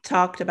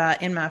talked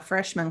about in my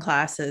freshman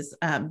classes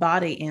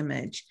body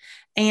image,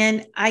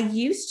 and I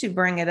used to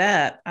bring it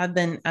up. I've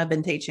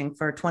been teaching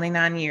for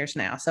 29 years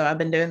now, so I've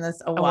been doing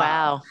this a while.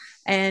 Wow.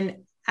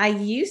 And I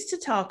used to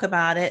talk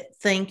about it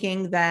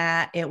thinking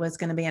that it was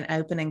going to be an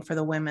opening for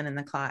the women in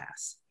the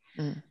class.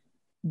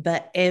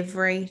 But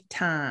every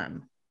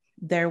time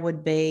there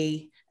would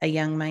be a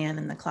young man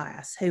in the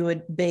class who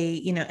would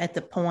be, at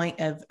the point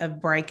of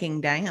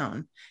breaking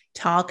down,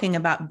 talking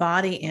about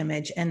body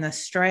image and the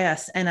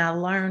stress. And I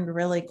learned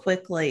really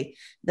quickly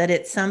that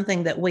it's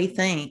something that we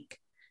think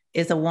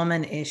is a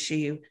woman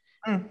issue.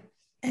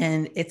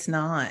 And it's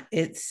not.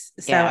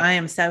 I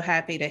am so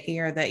happy to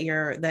hear that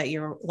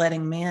you're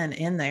letting men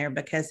in there,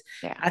 because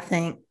I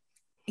think,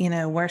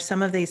 where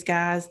some of these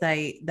guys,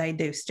 they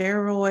do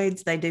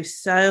steroids, they do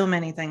so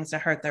many things to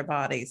hurt their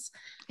bodies.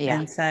 Yeah.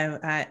 And so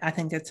I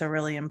think it's a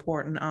really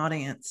important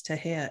audience to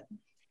hit.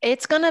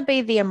 It's going to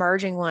be the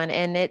emerging one.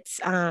 And it's,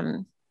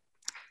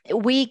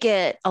 we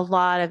get a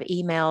lot of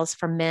emails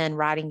from men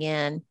writing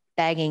in,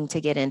 begging to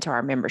get into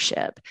our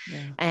membership. Yeah.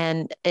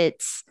 And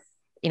it's,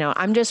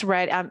 I'm just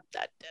ready.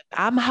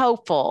 I'm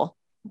hopeful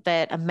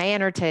that a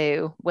man or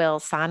two will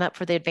sign up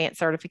for the advanced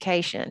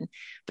certification,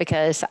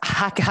 because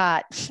I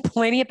got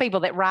plenty of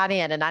people that write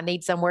in and I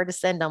need somewhere to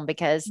send them,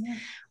 because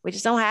we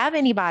just don't have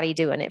anybody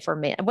doing it for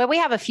men. Well, we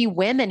have a few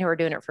women who are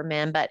doing it for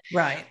men, but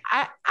right.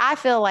 I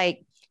feel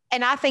like,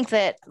 and I think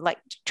that, like,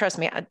 trust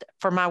me,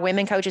 for my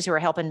women coaches who are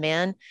helping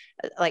men,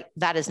 like,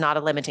 that is not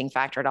a limiting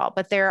factor at all.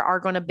 But there are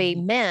going to be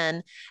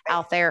men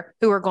out there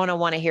who are going to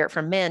want to hear it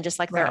from men, just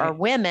like there are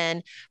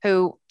women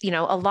who,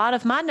 a lot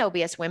of my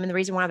NoBS women, the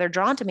reason why they're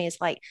drawn to me is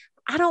like,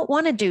 I don't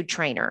want to do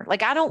trainer.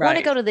 Like, I don't want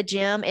to go to the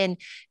gym and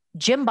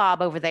Jim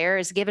Bob over there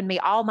is giving me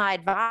all my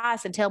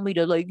advice and tell me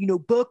to, like,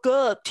 buck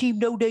up, team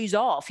no days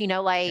off, they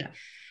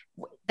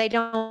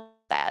don't do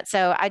that.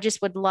 So I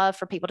just would love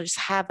for people to just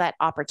have that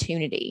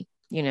opportunity.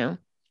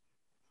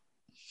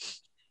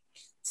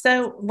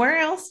 So where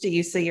else do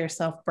you see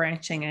yourself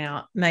branching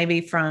out,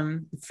 maybe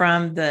from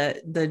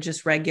the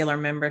just regular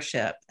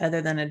membership,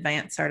 other than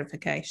advanced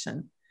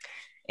certification?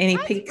 Any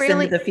peeks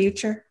into the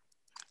future?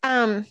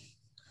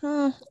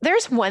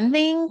 There's one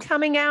thing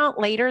coming out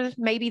later,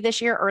 maybe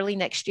this year, early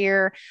next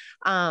year,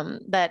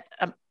 that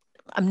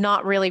I'm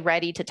not really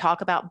ready to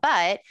talk about,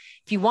 but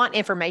if you want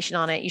information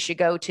on it, you should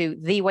go to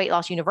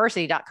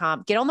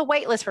theweightlossuniversity.com, get on the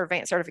wait list for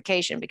advanced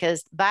certification,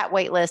 because that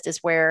wait list is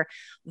where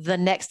the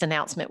next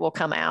announcement will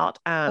come out.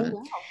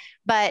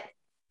 But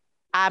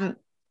I'm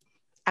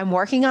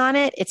working on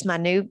it. It's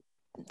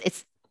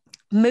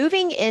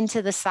moving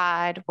into the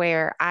side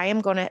where I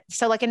am going to,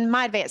 so like in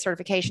my advanced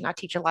certification, I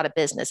teach a lot of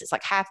business. It's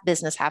like half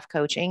business, half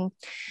coaching.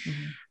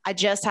 I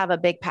just have a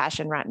big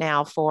passion right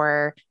now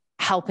for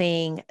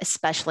helping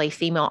especially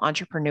female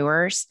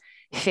entrepreneurs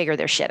figure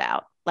their shit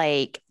out.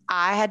 Like,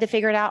 I had to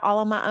figure it out all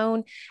on my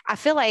own. I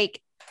feel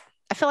like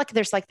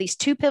there's like these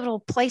two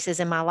pivotal places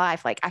in my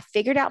life. Like, I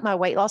figured out my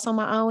weight loss on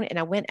my own, and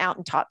I went out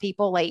and taught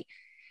people, like,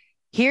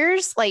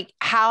 here's like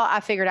how I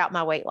figured out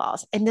my weight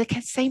loss. And the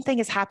same thing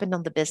has happened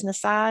on the business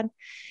side.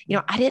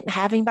 I didn't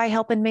have anybody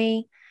helping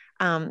me.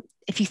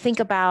 If you think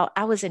about,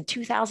 I was in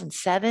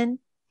 2007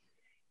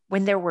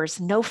 when there was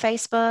no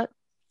Facebook.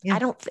 Yeah.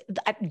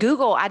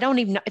 Google, I don't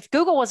even know if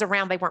Google was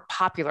around, they weren't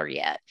popular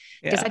yet,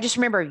 because I just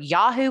remember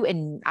Yahoo,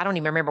 and I don't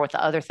even remember what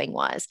the other thing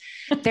was.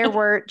 There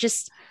were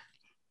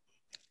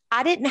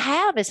I didn't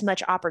have as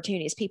much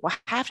opportunity as people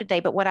have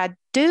today. But what I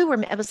do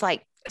remember, it was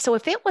like, so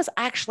if it was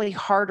actually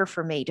harder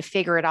for me to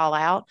figure it all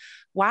out,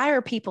 why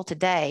are people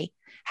today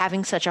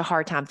having such a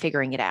hard time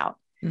figuring it out?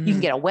 You can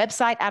get a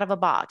website out of a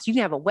box. You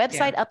can have a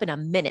website up in a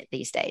minute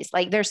these days.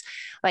 Like, there's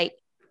like,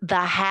 the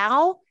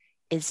how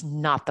is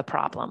not the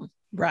problem.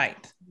 Right.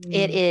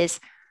 It is,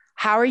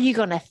 how are you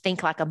going to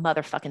think like a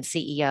motherfucking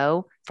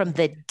CEO from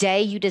the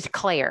day you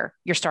declare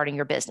you're starting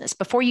your business?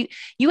 Before you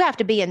have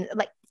to be in,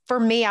 like, for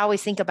me, I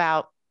always think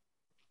about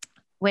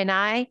when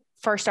I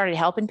first started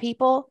helping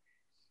people,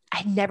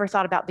 I never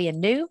thought about being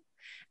new.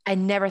 I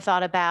never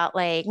thought about,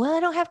 like, well,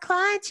 I don't have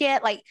clients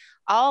yet. Like,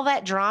 all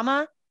that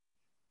drama.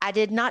 I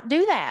did not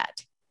do that.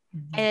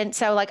 And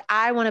so, like,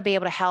 I want to be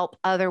able to help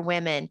other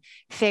women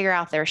figure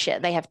out their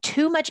shit. They have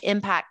too much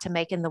impact to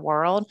make in the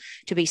world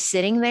to be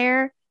sitting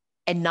there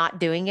and not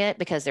doing it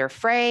because they're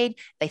afraid.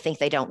 They think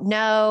they don't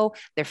know.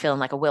 They're feeling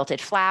like a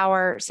wilted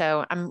flower.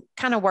 So I'm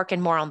kind of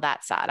working more on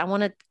that side. I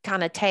want to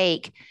kind of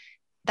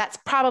that's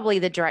probably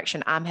the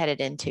direction I'm headed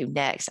into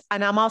next.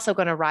 And I'm also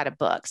going to write a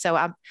book. So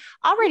I've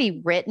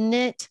already written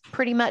it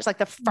pretty much, like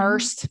the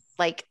first,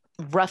 like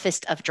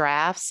roughest of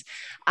drafts.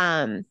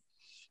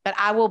 But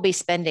I will be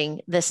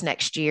spending this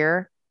next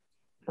year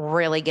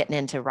really getting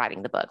into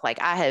writing the book. Like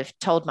I have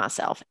told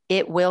myself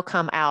it will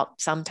come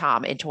out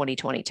sometime in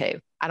 2022.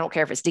 I don't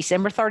care if it's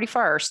December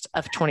 31st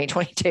of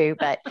 2022,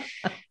 but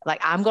like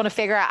I'm going to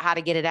figure out how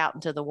to get it out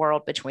into the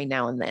world between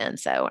now and then.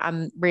 So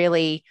I'm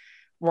really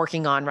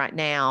working on right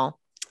now.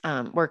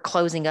 We're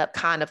closing up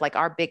kind of like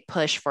our big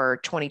push for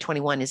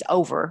 2021 is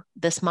over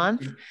this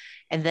month. Mm-hmm.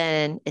 And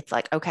then it's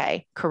like,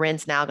 okay,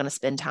 Corinne's now going to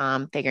spend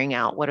time figuring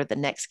out what are the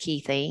next key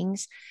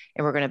things.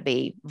 And we're going to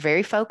be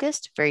very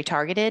focused, very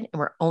targeted. And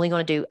we're only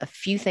going to do a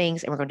few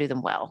things and we're going to do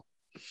them well.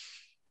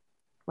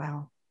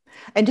 Wow.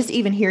 And just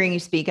even hearing you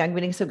speak, I'm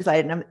getting so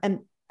excited. And I'm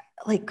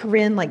like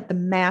Corinne, like the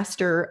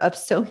master of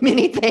so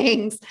many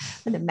things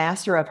and the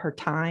master of her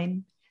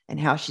time and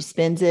how she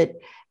spends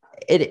it.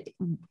 It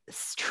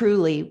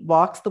truly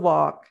walks the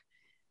walk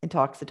and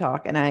talks the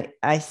talk. And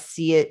I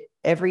see it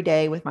every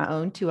day with my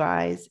own two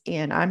eyes.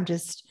 And I'm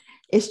just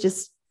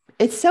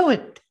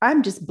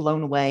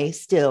blown away,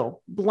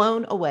 still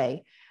blown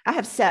away. I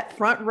have sat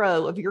front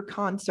row of your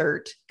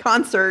concert,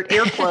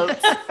 air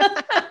quotes.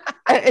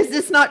 Is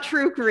this not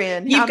true,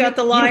 Corinne? You've got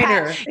the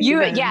lighter.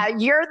 You're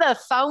the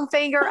foam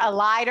finger, a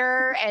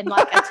lighter, and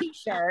like a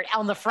t-shirt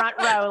on the front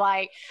row,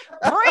 like,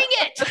 bring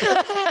it.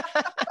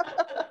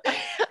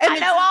 And I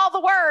know all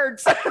the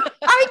words.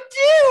 I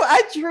do.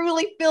 I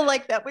truly feel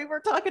like that. We were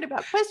talking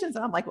about questions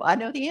and I'm like, well, I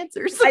know the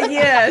answers.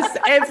 Yes.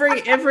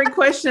 Every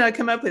question I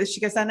come up with,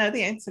 she goes, I know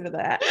the answer to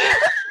that.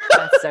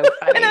 That's so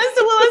funny. And I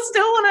said, well, I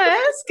still want to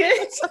ask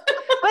it.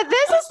 But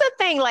this is the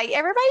thing, like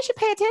everybody should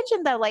pay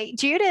attention though. Like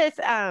Judith,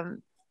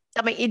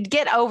 I mean, you'd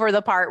get over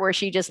the part where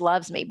she just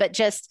loves me, but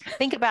just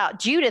think about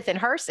Judith and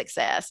her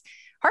success.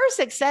 Her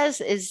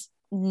success is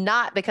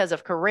not because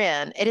of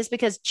Corinne. It is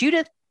because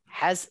Judith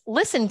has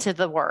listened to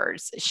the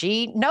words.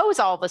 She knows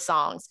all the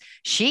songs.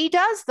 She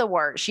does the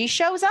work. She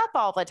shows up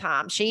all the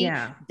time. She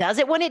does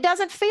it when it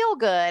doesn't feel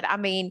good. I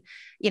mean,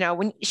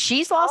 when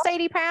she's lost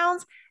 80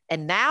 pounds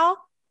and now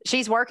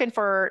she's working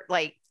for,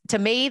 like, to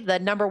me, the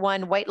number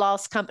one weight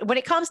loss company. When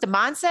it comes to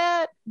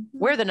mindset,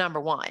 we're the number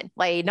one.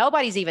 Like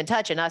nobody's even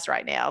touching us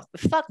right now.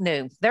 Fuck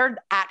Noom. They're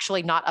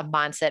actually not a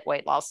mindset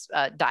weight loss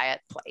diet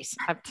place.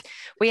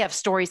 We have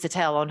stories to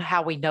tell on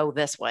how we know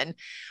this one,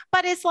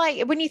 but it's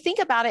like, when you think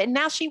about it, and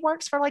now she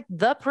works for like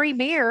the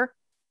premier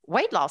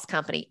weight loss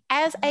company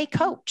as a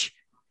coach.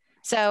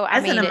 So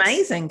as an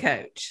amazing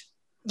coach.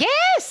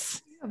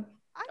 Yes.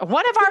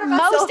 One of our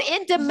most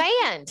in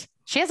demand.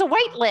 She has a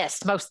wait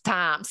list most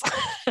times.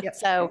 Yep.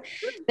 So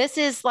this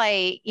is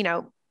like,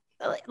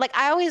 like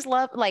I always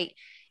love, like,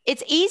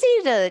 it's easy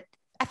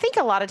I think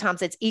a lot of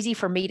times it's easy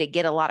for me to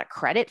get a lot of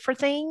credit for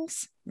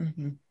things.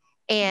 Mm-hmm.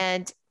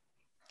 And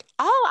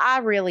all I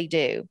really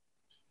do,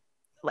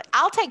 like,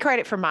 I'll take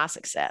credit for my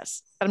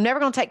success, but I'm never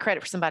going to take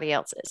credit for somebody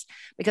else's,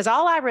 because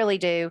all I really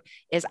do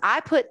is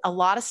I put a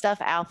lot of stuff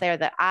out there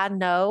that I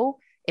know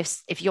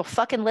if you'll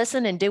fucking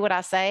listen and do what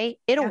I say,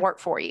 it'll work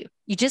for you.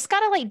 You just got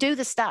to like do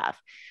the stuff.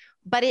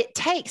 But it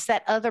takes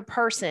that other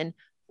person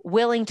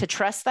willing to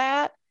trust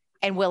that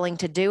and willing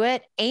to do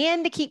it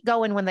and to keep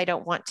going when they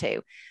don't want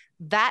to.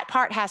 That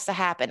part has to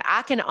happen.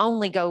 I can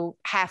only go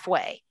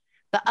halfway.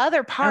 The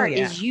other part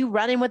is you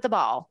running with the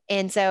ball.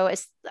 And so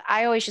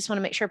I always just want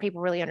to make sure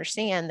people really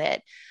understand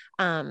that,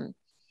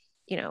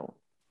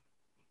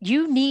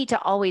 you need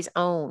to always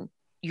own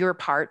your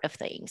part of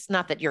things.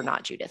 Not that you're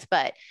not, Judith,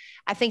 but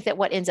I think that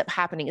what ends up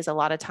happening is a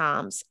lot of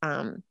times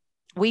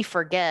we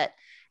forget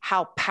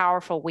how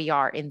powerful we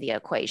are in the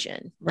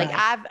equation. Right.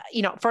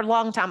 Like for a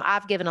long time,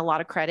 I've given a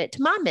lot of credit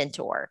to my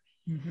mentor.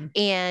 Mm-hmm.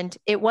 And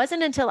it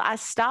wasn't until I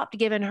stopped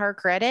giving her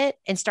credit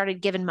and started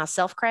giving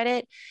myself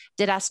credit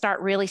did I start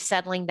really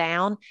settling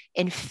down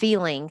and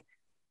feeling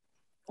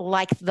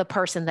like the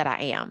person that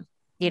I am.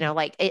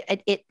 Like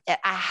I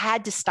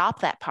had to stop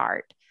that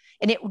part.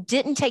 And it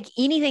didn't take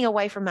anything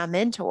away from my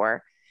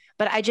mentor,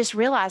 but I just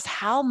realized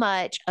how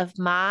much of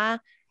my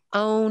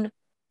own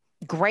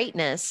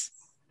greatness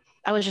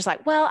I was just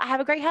like, well, I have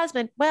a great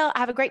husband. Well, I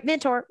have a great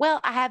mentor. Well,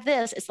 I have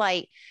this. It's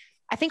like,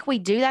 I think we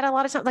do that a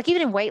lot of times. Like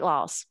even in weight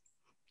loss,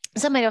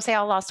 somebody will say,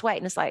 I lost weight.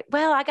 And it's like,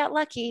 well, I got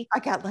lucky.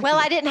 Well,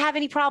 I didn't have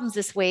any problems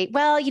this week.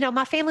 Well,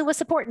 my family was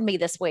supporting me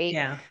this week.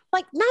 Yeah.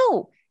 Like,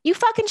 no, you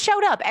fucking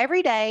showed up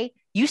every day.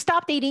 You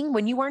stopped eating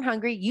when you weren't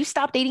hungry. You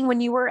stopped eating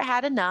when you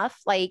had enough.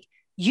 Like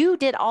you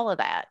did all of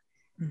that.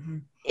 Mm-hmm.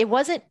 It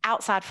wasn't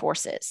outside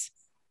forces.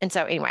 And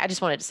so anyway, I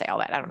just wanted to say all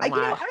that. I don't know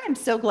why. I am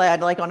so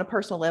glad, like on a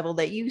personal level,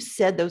 that you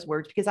said those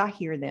words, because I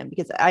hear them,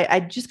 because I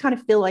just kind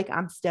of feel like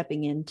I'm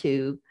stepping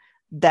into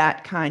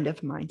that kind of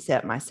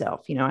mindset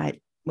myself.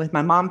 With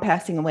my mom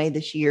passing away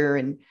this year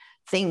and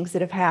things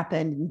that have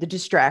happened, the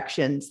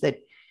distractions, that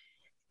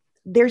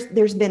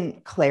there's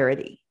been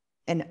clarity.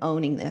 and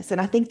owning this. And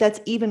I think that's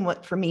even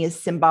what for me is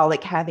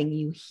symbolic. Having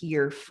you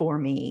here for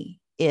me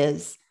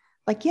is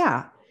like,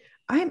 yeah,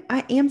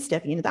 I am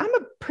stepping into that.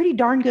 I'm a pretty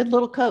darn good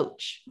little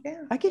coach.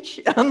 Yeah.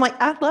 I'm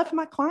like, I love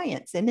my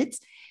clients, and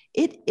it's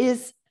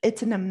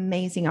an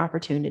amazing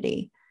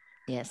opportunity.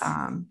 Yes.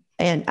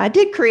 And I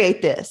did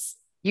create this.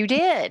 You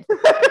did.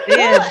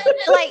 Yeah.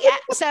 Like,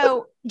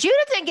 so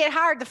Judith didn't get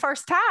hired the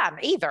first time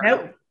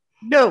either.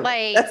 No,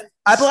 like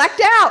I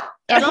blacked out.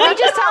 And let me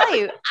just tell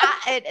you,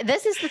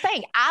 this is the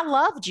thing. I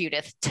love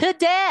Judith to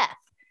death.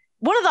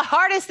 One of the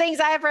hardest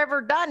things I have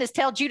ever done is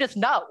tell Judith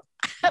no,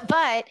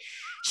 but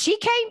she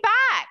came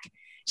back.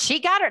 She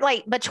got her,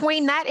 like,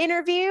 between that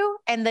interview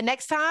and the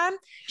next time,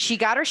 she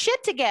got her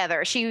shit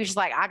together. She was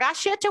like, I got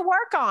shit to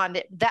work on.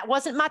 That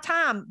wasn't my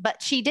time. But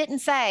she didn't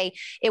say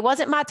it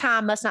wasn't my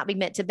time, must not be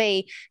meant to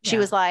be. She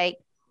was like,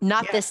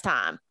 not this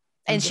time.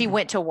 And she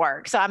went to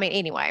work. So, I mean,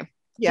 anyway,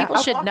 people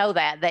should know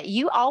that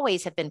you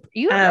always have been,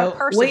 you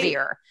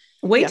persevere.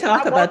 We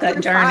talk about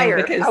that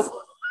journey because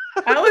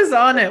I was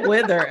on it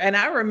with her. And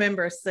I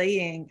remember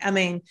seeing, I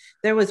mean,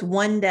 there was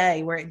one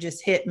day where it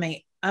just hit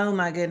me. Oh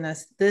my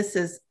goodness, this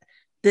is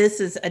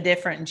a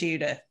different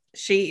Judith.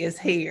 She is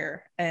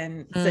here,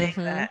 and seeing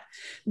that.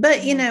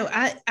 But you know,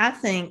 I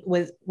think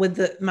with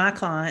my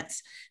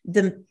clients,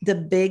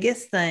 the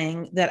biggest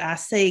thing that I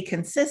see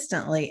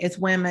consistently is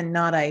women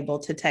not able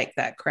to take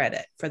that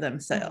credit for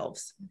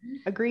themselves.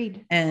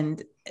 Agreed.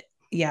 And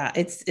yeah,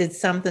 it's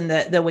something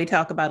that we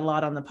talk about a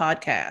lot on the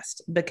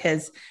podcast,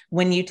 because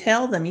when you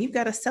tell them you've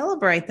got to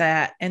celebrate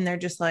that, and they're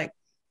just like,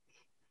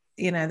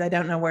 you know, they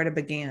don't know where to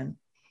begin.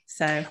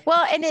 So,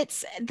 well, and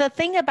it's the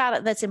thing about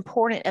it that's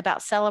important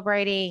about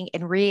celebrating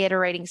and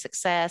reiterating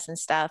success and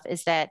stuff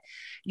is that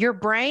your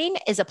brain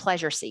is a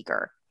pleasure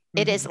seeker.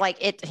 It is like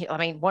I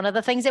mean, one of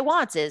the things it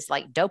wants is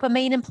like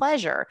dopamine and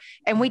pleasure.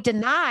 And we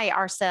deny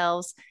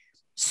ourselves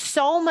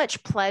so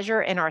much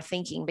pleasure in our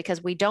thinking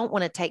because we don't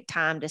want to take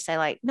time to say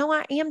like, no,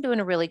 I am doing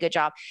a really good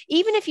job.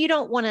 Even if you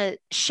don't want to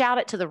shout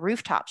it to the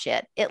rooftops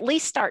yet, at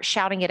least start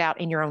shouting it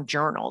out in your own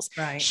journals.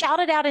 Right. Shout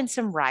it out in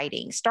some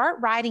writing, start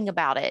writing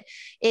about it.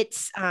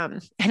 It's,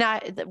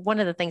 one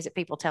of the things that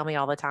people tell me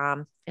all the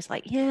time is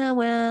like, yeah,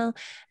 well,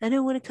 I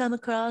don't want to come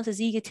across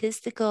as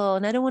egotistical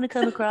and I don't want to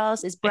come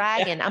across as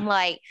bragging. I'm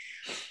like,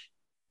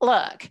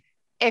 look,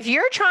 if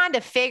you're trying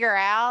to figure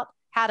out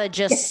how to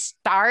just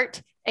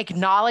start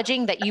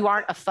acknowledging that you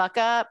aren't a fuck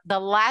up,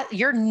 I'll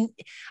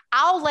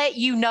let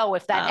you know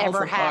if that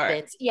ever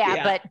happens.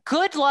 Yeah, but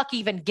good luck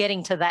even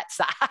getting to that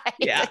side.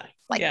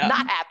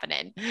 Not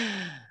happening.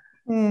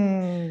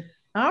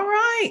 All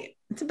right.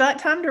 It's about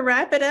time to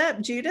wrap it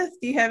up. Judith,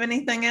 do you have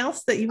anything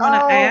else that you want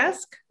to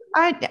ask?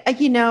 I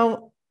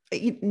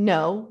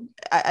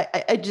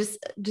just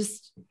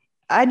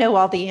I know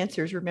all the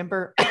answers,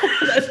 remember?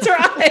 That's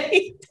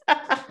right.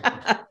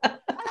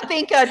 I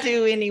think I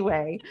do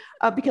anyway,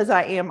 because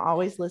I am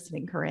always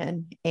listening,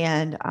 Corinne.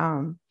 And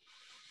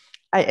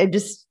I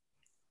just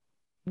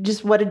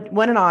what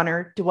an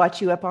honor to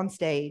watch you up on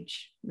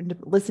stage and to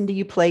listen to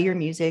you play your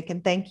music.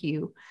 And thank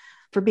you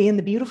for being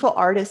the beautiful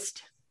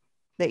artist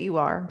that you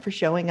are, for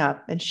showing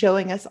up and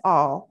showing us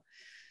all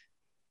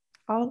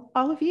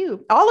of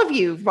you,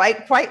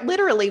 right? Quite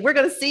literally. We're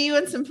going to see you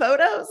in some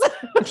photos.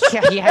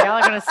 yeah. Y'all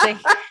are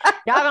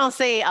going to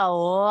see a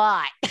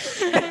lot.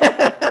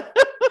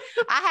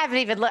 I haven't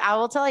even looked. I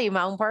will tell you,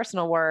 my own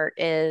personal work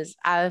is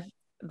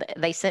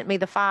they sent me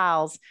the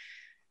files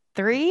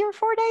 3 or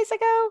 4 days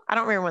ago. I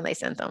don't remember when they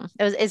sent them.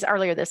 It's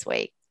earlier this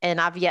week,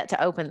 and I've yet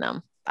to open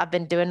them. I've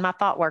been doing my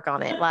thought work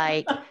on it.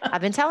 Like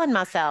I've been telling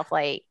myself,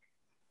 like,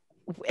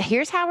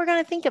 here's how we're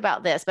going to think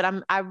about this.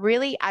 But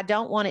I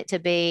don't want it to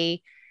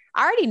be,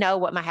 I already know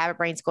what my habit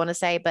brain's going to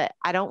say, but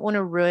I don't want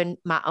to ruin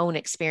my own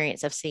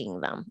experience of seeing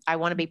them. I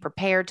want to be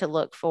prepared to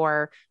look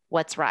for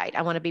what's right.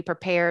 I want to be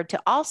prepared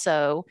to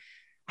also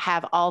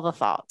have all the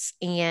thoughts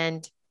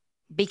and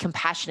be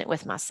compassionate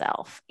with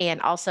myself,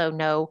 and also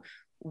know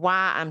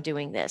why I'm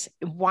doing this,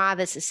 why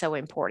this is so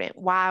important,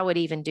 why I would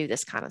even do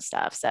this kind of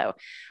stuff. So,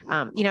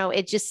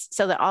 it just,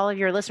 so that all of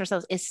your listeners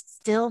know, it's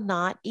still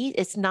not easy.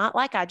 It's not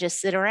like I just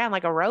sit around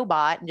like a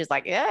robot and just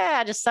like,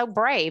 yeah, just so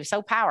brave,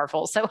 so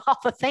powerful. So all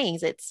the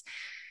things it's,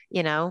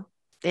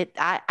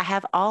 I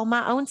have all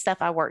my own stuff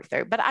I work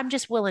through, but I'm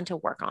just willing to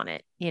work on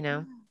it,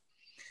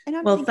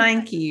 And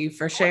thank you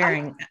for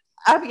sharing.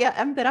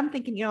 But I'm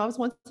thinking, I was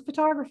once a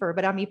photographer,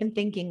 but I'm even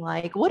thinking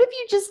like, what if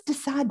you just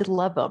decide to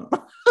love them?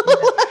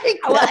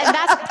 And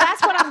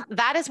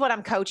that is what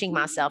I'm coaching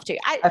myself to.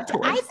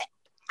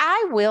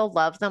 I will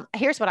love them.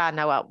 Here's what I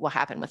know will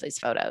happen with these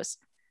photos.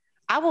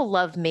 I will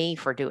love me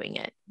for doing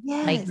it.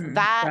 Yes. Like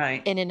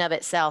that in and of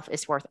itself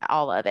is worth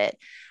all of it.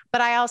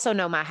 But I also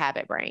know my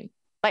habit brain.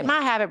 Like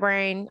my habit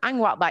brain, I can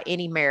walk by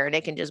any mirror and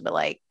it can just be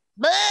like,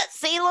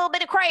 see a little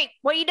bit of crepe.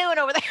 What are you doing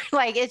over there?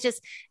 Like, it's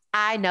just,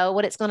 I know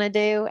what it's going to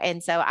do.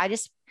 And so I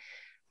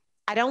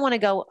don't want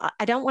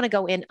to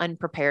go in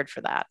unprepared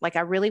for that. Like,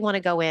 I really want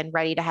to go in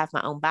ready to have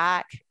my own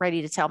back,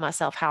 ready to tell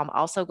myself how I'm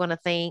also going to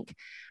think.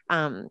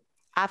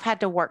 I've had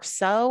to work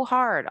so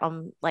hard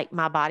on like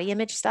my body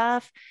image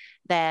stuff.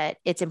 that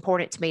it's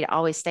important to me to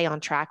always stay on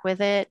track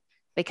with it,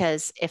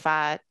 because if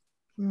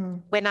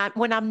when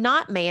I'm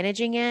not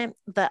managing it,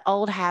 the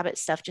old habit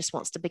stuff just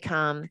wants to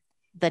become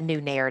the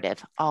new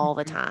narrative all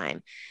the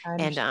time.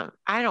 And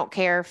I don't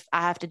care if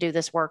I have to do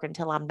this work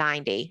until I'm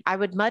 90. I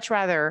would much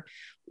rather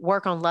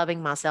work on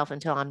loving myself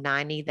until I'm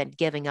 90 than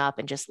giving up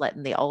and just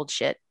letting the old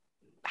shit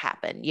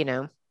happen,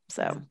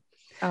 So.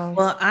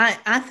 Well,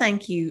 I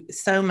thank you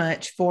so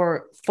much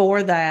for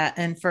that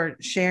and for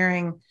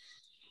sharing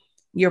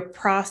your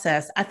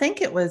process. I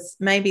think it was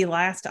maybe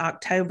last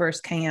October's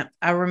camp.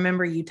 I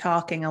remember you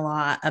talking a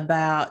lot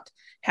about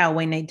how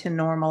we need to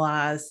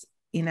normalize,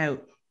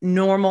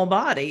 normal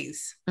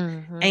bodies.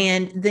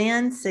 And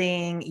then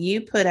seeing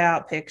you put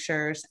out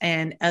pictures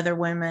and other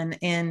women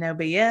in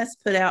NoBS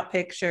put out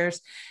pictures.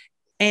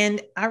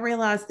 And I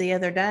realized the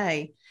other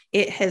day,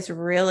 it has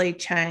really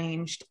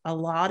changed a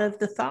lot of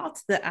the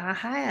thoughts that I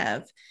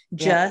have.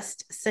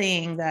 Just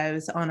seeing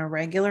those on a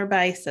regular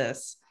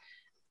basis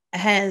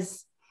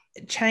has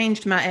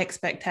changed my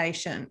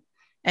expectation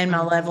and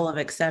my level of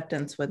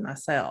acceptance with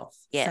myself.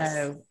 Yes.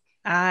 So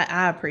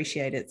I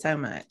appreciate it so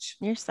much.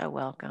 You're so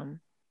welcome.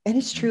 And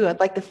it's true.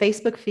 Like the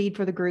Facebook feed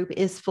for the group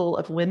is full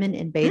of women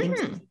in bathing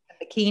suits,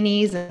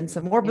 bikinis, and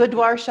some more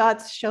boudoir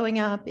shots showing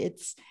up.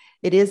 It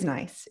is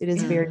nice. It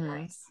is very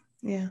nice.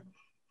 Yeah.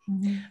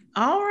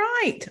 All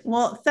right.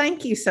 Well,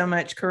 thank you so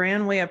much,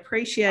 Corinne. We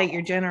appreciate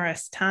your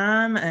generous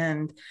time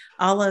and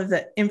all of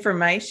the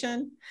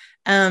information.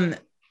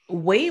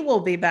 We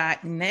will be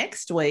back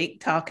next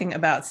week talking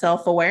about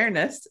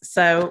self-awareness.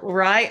 So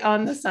right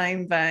on the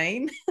same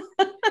vein.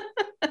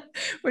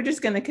 We're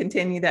just going to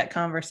continue that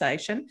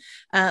conversation.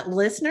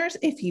 Listeners,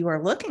 if you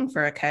are looking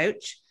for a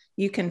coach,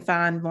 you can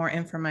find more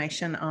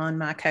information on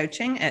my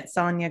coaching at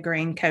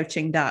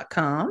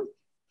sonyagreencoaching.com.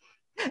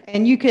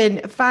 And you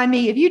can find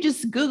me if you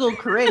just Google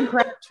Corinne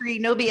Crabtree,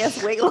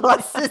 NoBS weight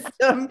loss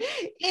system,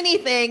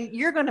 anything,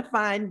 you're going to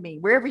find me.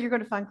 Wherever you're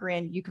going to find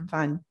Corinne, you can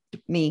find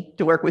me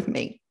to work with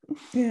me.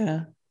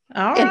 Yeah.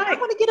 All and right. I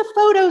want to get a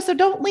photo, so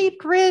don't leave,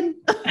 Corinne.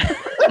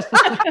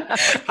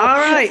 All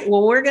right.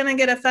 Well, we're going to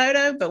get a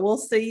photo, but we'll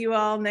see you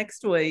all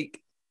next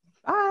week.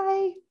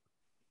 Bye.